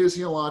same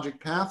physiologic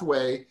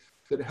pathway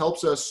that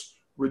helps us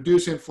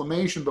reduce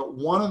inflammation. But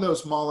one of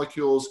those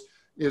molecules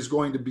is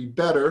going to be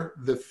better,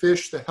 the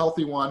fish, the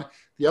healthy one.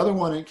 The other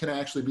one, it can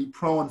actually be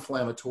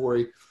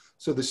pro-inflammatory.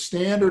 So the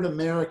standard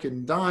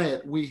American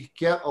diet, we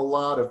get a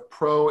lot of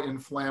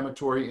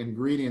pro-inflammatory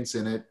ingredients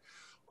in it.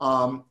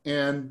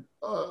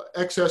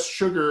 Excess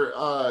sugar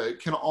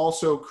can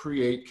also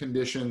create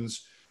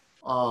conditions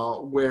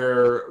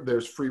where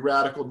there's free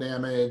radical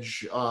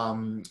damage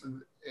and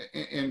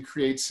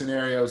create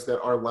scenarios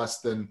that are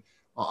less than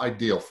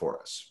ideal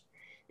for us.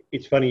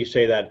 It's funny you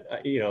say that.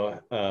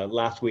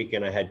 Last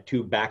weekend I had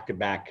 2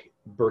 back-to-back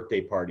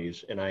birthday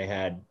parties, and I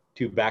had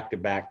 2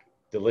 back-to-back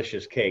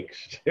delicious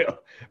cakes too.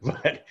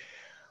 But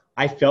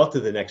I felt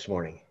it the next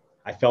morning.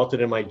 I felt it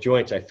in my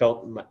joints. I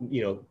felt,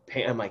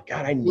 pain. I'm like,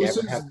 God, I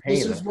never have pain.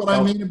 This is what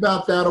I mean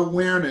about that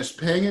awareness,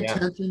 paying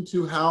attention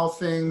to how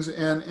things,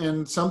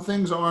 and some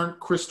things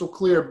aren't crystal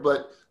clear,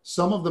 but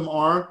some of them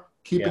are.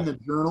 Keeping a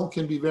journal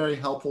can be very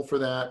helpful for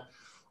that.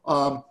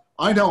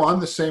 I know I'm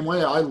the same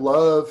way. I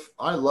love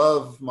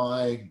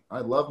my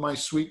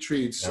sweet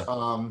treats.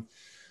 Yeah.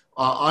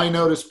 I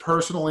noticed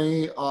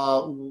personally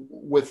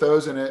with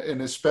those,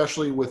 and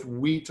especially with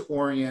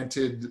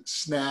wheat-oriented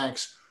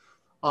snacks,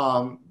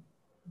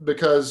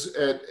 because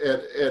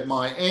at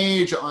my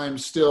age, I'm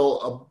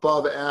still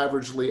above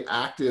averagely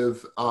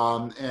active.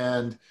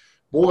 And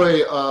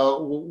boy,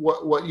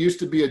 what used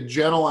to be a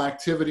gentle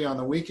activity on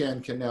the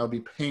weekend can now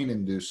be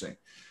pain-inducing.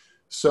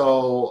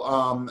 So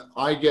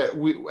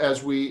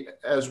as we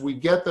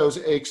get those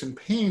aches and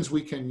pains,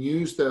 we can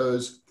use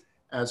those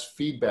as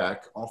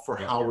feedback for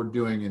how we're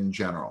doing in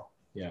general.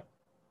 Yeah.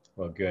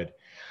 Well, good.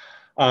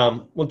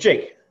 Well,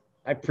 Jake,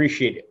 I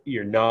appreciate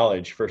your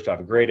knowledge. First off,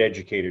 a great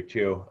educator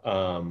too,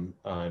 on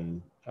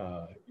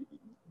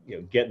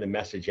getting the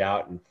message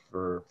out and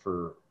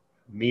for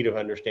me to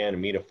understand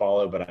and me to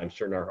follow, but I'm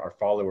certain our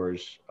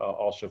followers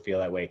also feel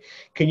that way.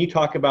 Can you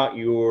talk about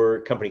your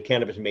company,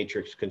 Cannabis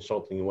Matrix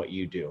Consulting, and what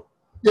you do?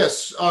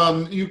 Yes,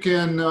 you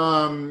can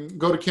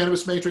go to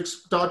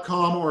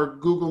cannabismatrix.com or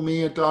Google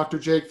me at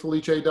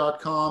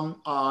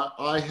drjakefelice.com.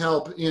 I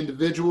help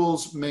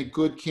individuals make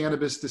good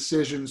cannabis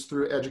decisions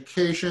through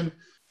education.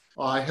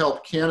 I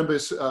help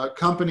cannabis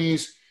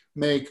companies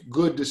make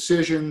good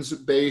decisions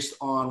based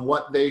on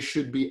what they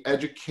should be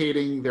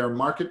educating their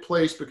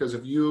marketplace, because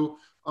if you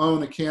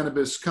own a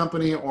cannabis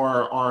company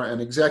or are an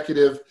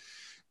executive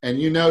and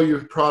you know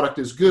your product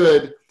is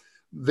good,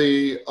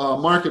 the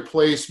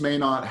marketplace may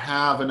not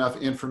have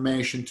enough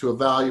information to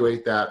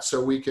evaluate that.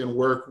 So we can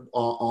work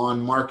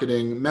on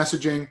marketing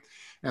messaging,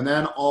 and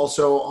then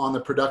also on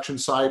the production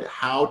side,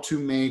 how to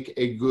make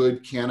a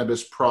good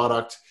cannabis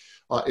product,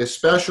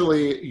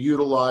 especially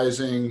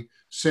utilizing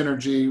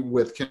synergy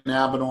with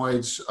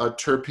cannabinoids,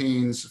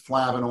 terpenes,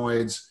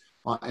 flavonoids,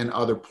 and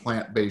other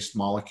plant-based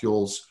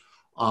molecules.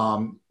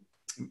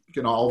 You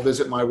can all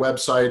visit my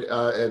website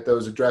at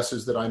those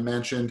addresses that I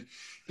mentioned.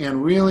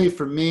 And really,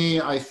 for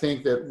me, I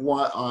think that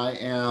what I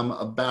am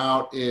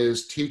about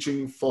is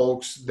teaching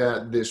folks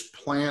that this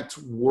plant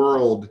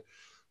world,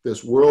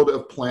 this world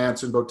of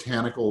plants and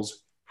botanicals,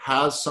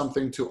 has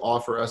something to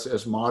offer us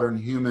as modern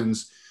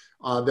humans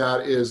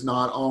that is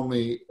not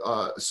only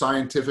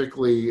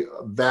scientifically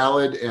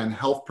valid and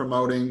health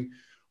promoting,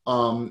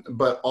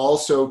 but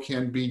also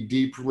can be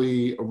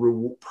deeply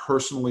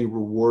personally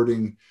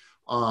rewarding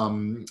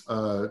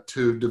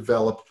to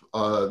develop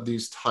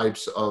these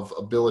types of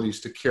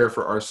abilities to care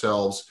for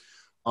ourselves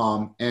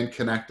and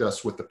connect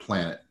us with the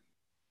planet.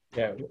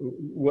 Yeah,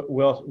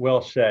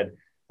 well said.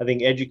 I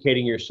think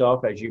educating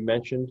yourself, as you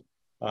mentioned,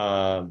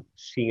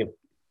 seeing if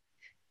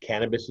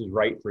cannabis is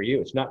right for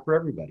you. It's not for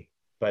everybody,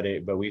 but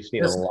we've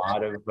seen a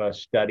lot of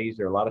studies.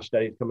 There are a lot of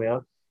studies coming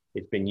out.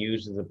 It's been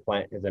used as a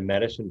plant, as a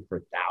medicine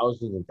for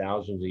thousands and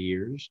thousands of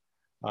years.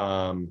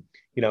 And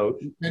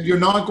you're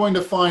not going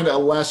to find a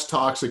less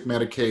toxic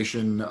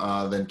medication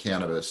than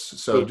cannabis.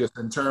 So just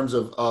in terms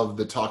of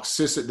the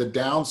toxicity, the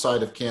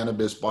downside of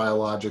cannabis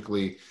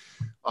biologically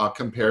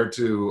compared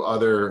to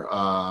other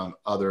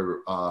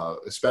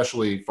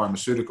especially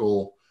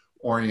pharmaceutical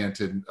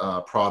oriented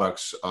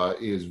products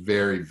is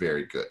very,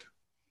 very good.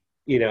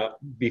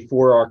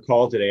 Before our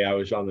call today, I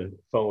was on the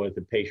phone with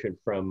a patient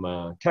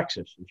from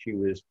Texas, and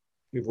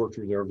we've worked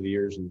with her over the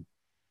years, and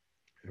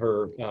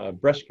her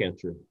breast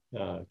cancer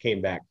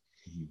came back.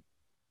 Mm-hmm.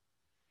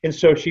 And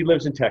so she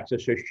lives in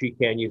Texas, so she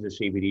can use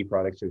a CBD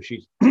product. So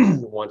she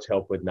wants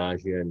help with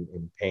nausea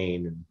and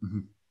pain and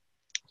mm-hmm.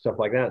 stuff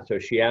like that. So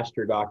she asked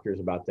her doctors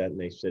about that, and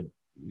they said,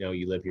 "No,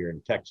 you live here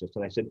in Texas."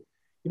 And I said,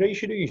 you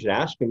should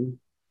ask them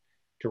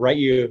to write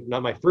you,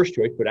 not my first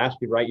choice, but ask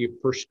you to write you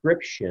a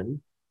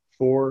prescription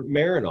for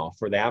Marinol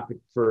for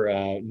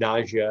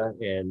nausea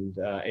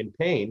and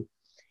pain.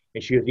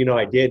 And she goes,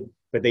 I did,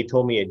 but they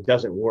told me it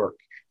doesn't work.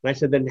 And I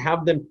said, then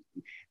have them,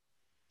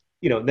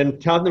 then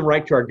tell them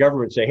write to our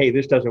government and say, hey,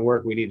 this doesn't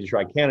work. We need to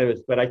try cannabis.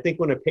 But I think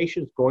when a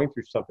patient's going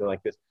through something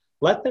like this,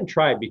 let them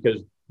try it,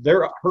 because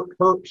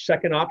her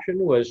second option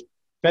was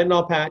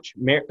fentanyl patch,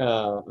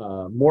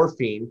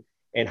 morphine,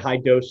 and high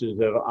doses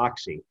of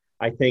oxy.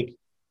 I think,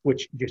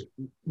 which just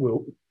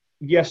will,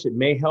 yes, it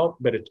may help,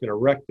 but it's going to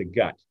wreck the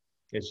gut.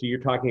 And so you're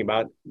talking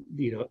about,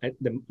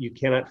 you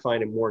cannot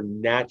find a more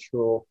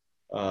natural.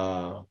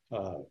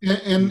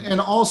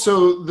 And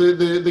also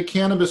the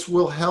cannabis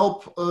will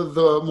help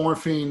the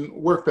morphine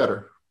work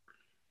better.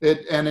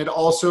 It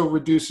also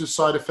reduces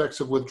side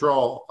effects of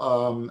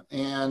withdrawal.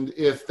 And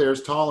if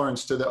there's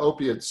tolerance to the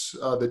opiates,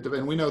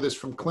 and we know this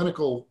from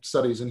clinical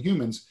studies in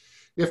humans,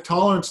 if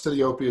tolerance to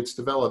the opiates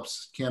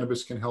develops,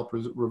 cannabis can help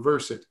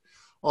reverse it.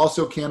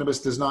 Also,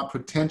 cannabis does not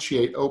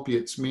potentiate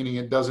opiates, meaning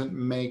it doesn't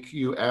make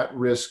you at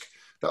risk.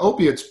 The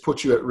opiates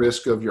put you at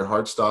risk of your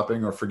heart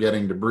stopping or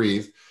forgetting to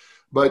breathe.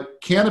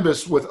 But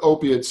cannabis with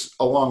opiates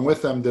along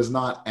with them does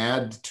not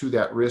add to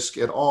that risk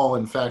at all.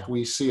 In fact,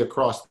 we see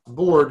across the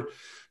board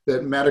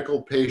that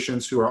medical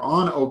patients who are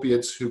on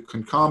opiates who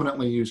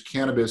concomitantly use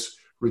cannabis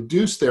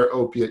reduce their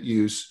opiate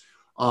use,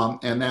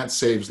 and that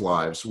saves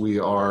lives. We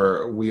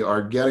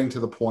are getting to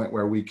the point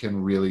where we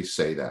can really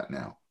say that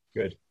now.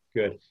 Good.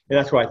 And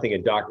that's why I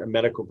think a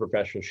medical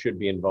professional should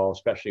be involved,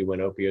 especially when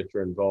opiates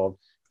are involved.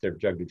 Their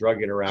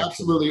drug-to-drug interaction.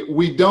 Absolutely.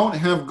 We don't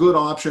have good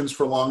options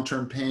for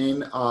long-term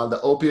pain. The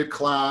opiate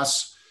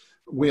class,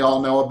 we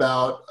all know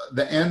about.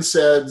 The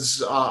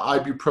NSAIDs,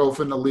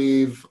 ibuprofen,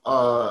 Aleve,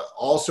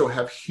 also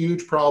have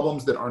huge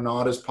problems that are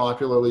not as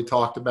popularly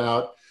talked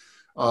about.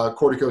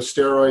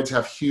 Corticosteroids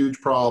have huge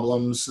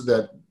problems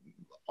that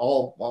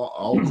all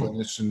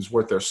clinicians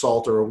worth their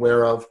salt are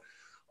aware of.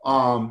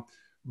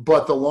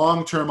 But the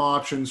long-term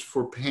options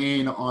for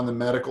pain on the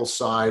medical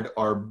side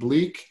are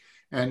bleak.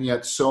 And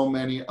yet so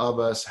many of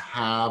us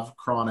have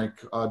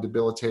chronic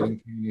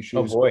debilitating pain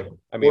issues. Oh boy.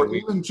 I mean, or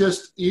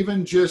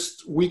even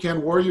just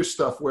weekend warrior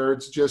stuff where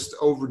it's just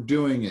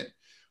overdoing it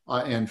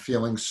and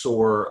feeling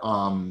sore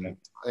and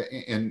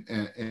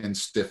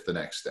stiff the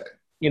next day.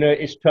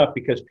 It's tough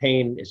because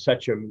pain is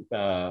such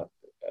a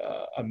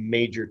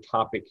major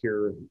topic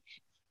here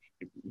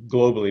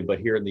globally, but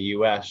here in the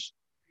US,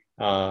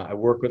 I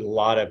work with a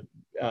lot of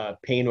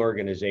pain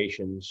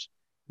organizations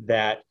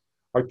that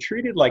are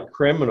treated like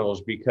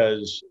criminals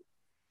because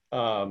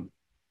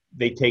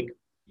they take,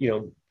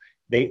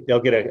 they'll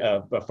get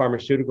a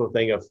pharmaceutical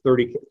thing of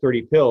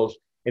 30 pills,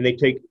 and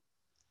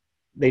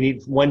they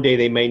need one day,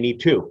 they may need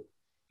two.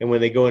 And when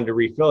they go in to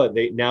refill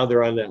it, now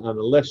they're on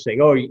the list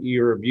saying, "Oh,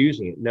 you're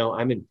abusing it." No,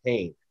 I'm in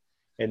pain.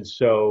 And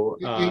so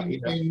a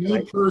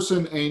new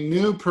person,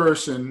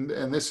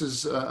 and this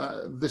is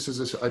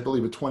I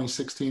believe a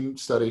 2016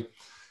 study,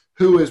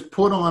 who is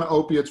put on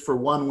opiates for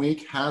 1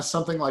 week has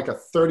something like a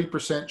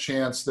 30%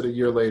 chance that a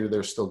year later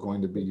they're still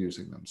going to be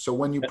using them. So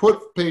when you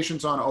put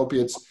patients on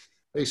opiates,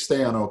 they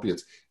stay on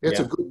opiates. It's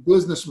a good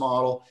business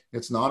model.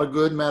 It's not a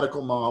good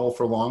medical model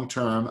for long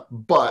term,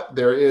 but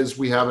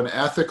we have an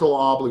ethical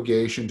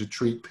obligation to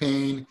treat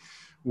pain.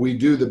 We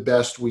do the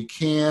best we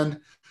can.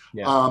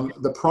 Yeah.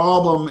 The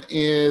problem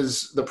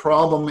is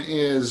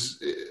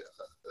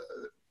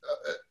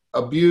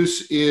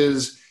abuse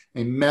is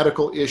a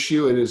medical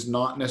issue. It is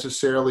not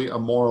necessarily a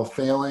moral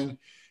failing.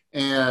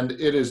 And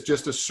it is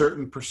just a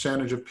certain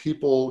percentage of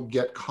people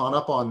get caught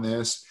up on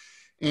this.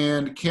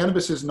 And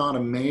cannabis is not a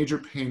major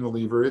pain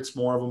reliever. It's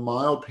more of a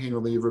mild pain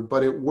reliever,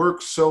 but it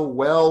works so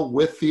well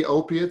with the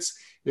opiates.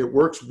 It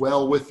works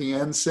well with the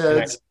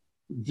NSAIDs.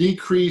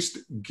 Decreased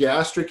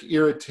gastric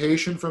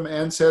irritation from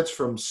NSAIDs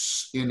from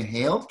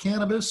inhaled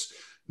cannabis,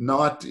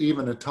 not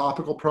even a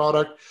topical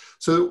product.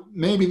 So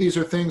maybe these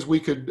are things we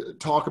could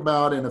talk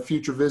about in a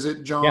future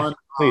visit, John. Yeah,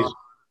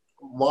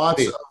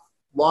 please.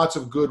 Lots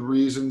of good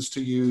reasons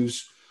to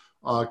use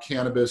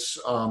cannabis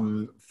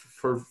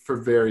for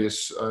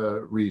various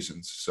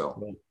reasons.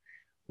 So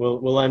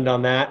we'll end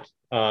on that.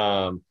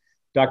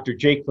 Dr.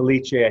 Jake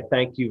Felice, I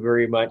thank you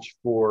very much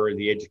for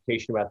the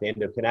education about the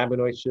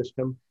endocannabinoid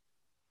system.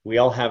 We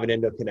all have an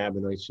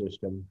endocannabinoid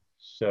system,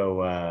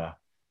 so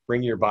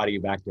bring your body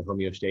back to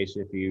homeostasis.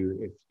 If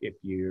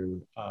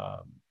you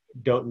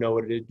don't know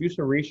what it is, do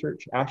some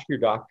research. Ask your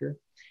doctor.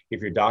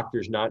 If your doctor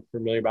is not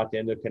familiar about the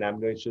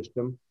endocannabinoid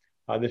system,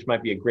 this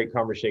might be a great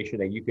conversation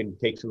that you can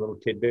take some little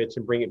tidbits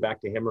and bring it back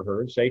to him or her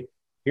and say,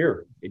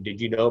 "Here,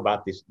 did you know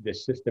about this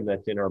system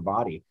that's in our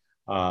body?"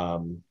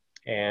 And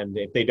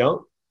if they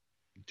don't,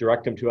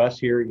 direct them to us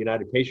here at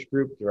United Patient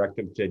Group. Direct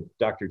them to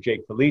Dr.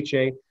 Jake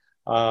Felice.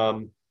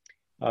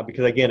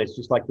 Because again, it's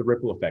just like the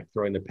ripple effect,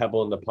 throwing the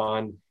pebble in the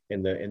pond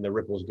and the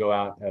ripples go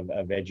out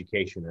of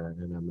education.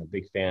 And I'm a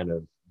big fan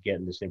of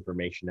getting this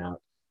information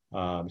out.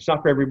 It's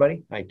not for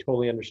everybody. I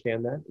totally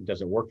understand that. It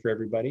doesn't work for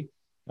everybody.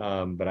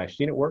 But I've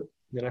seen it work,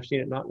 and I've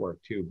seen it not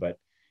work too. But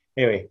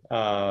anyway,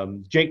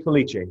 Jake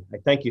Felice, I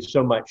thank you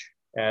so much.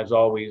 As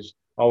always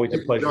a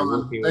pleasure working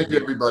with you. Thank you,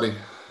 everybody.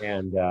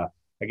 And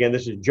again,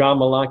 this is John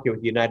Malanca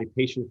with the United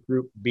Patients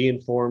Group. Be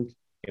informed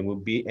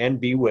and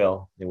be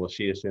well, and we'll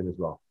see you soon as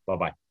well.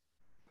 Bye-bye.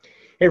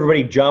 Hey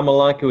everybody, John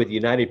Malanca with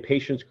United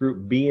Patients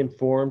Group. Be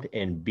informed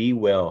and be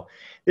well.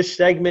 This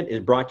segment is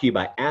brought to you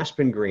by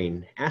Aspen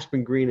Green.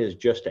 Aspen Green is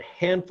just a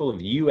handful of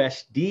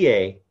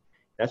USDA,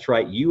 that's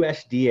right,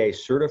 USDA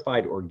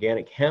certified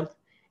organic hemp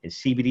and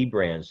CBD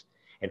brands.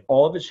 And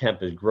all of its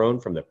hemp is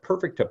grown from the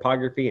perfect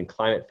topography and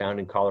climate found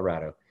in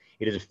Colorado.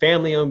 It is a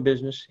family-owned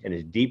business and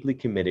is deeply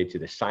committed to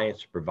the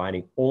science of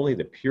providing only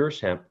the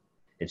purest hemp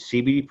and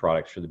CBD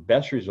products for the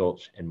best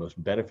results and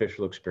most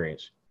beneficial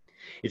experience.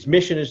 Its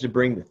mission is to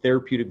bring the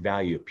therapeutic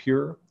value of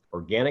pure,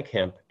 organic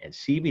hemp and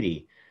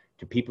CBD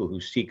to people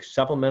who seek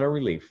supplemental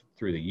relief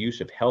through the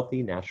use of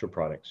healthy, natural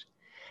products.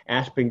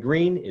 Aspen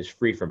Green is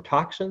free from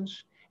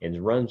toxins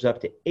and runs up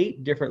to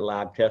 8 different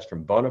lab tests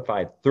from bona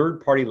fide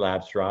third-party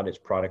labs throughout its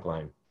product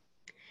line.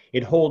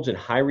 It holds in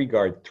high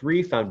regard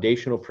 3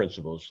 foundational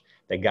principles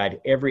that guide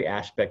every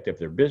aspect of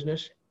their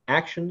business,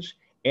 actions,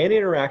 and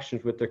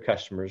interactions with their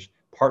customers,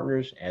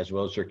 partners, as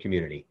well as their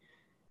community.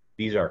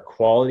 These are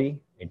quality,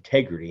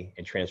 integrity,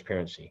 and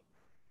transparency.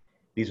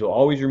 These will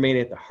always remain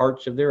at the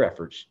hearts of their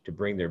efforts to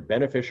bring their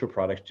beneficial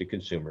products to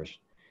consumers.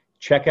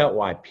 Check out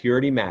why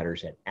purity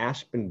matters at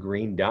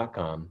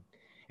aspengreen.com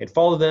and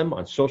follow them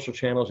on social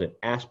channels at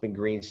Aspen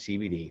Green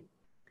CBD.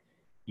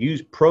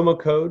 Use promo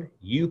code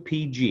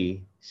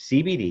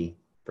UPGCBD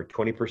for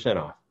 20%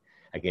 off.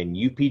 Again,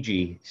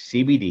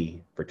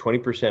 UPGCBD for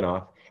 20%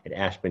 off at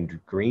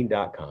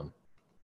aspengreen.com.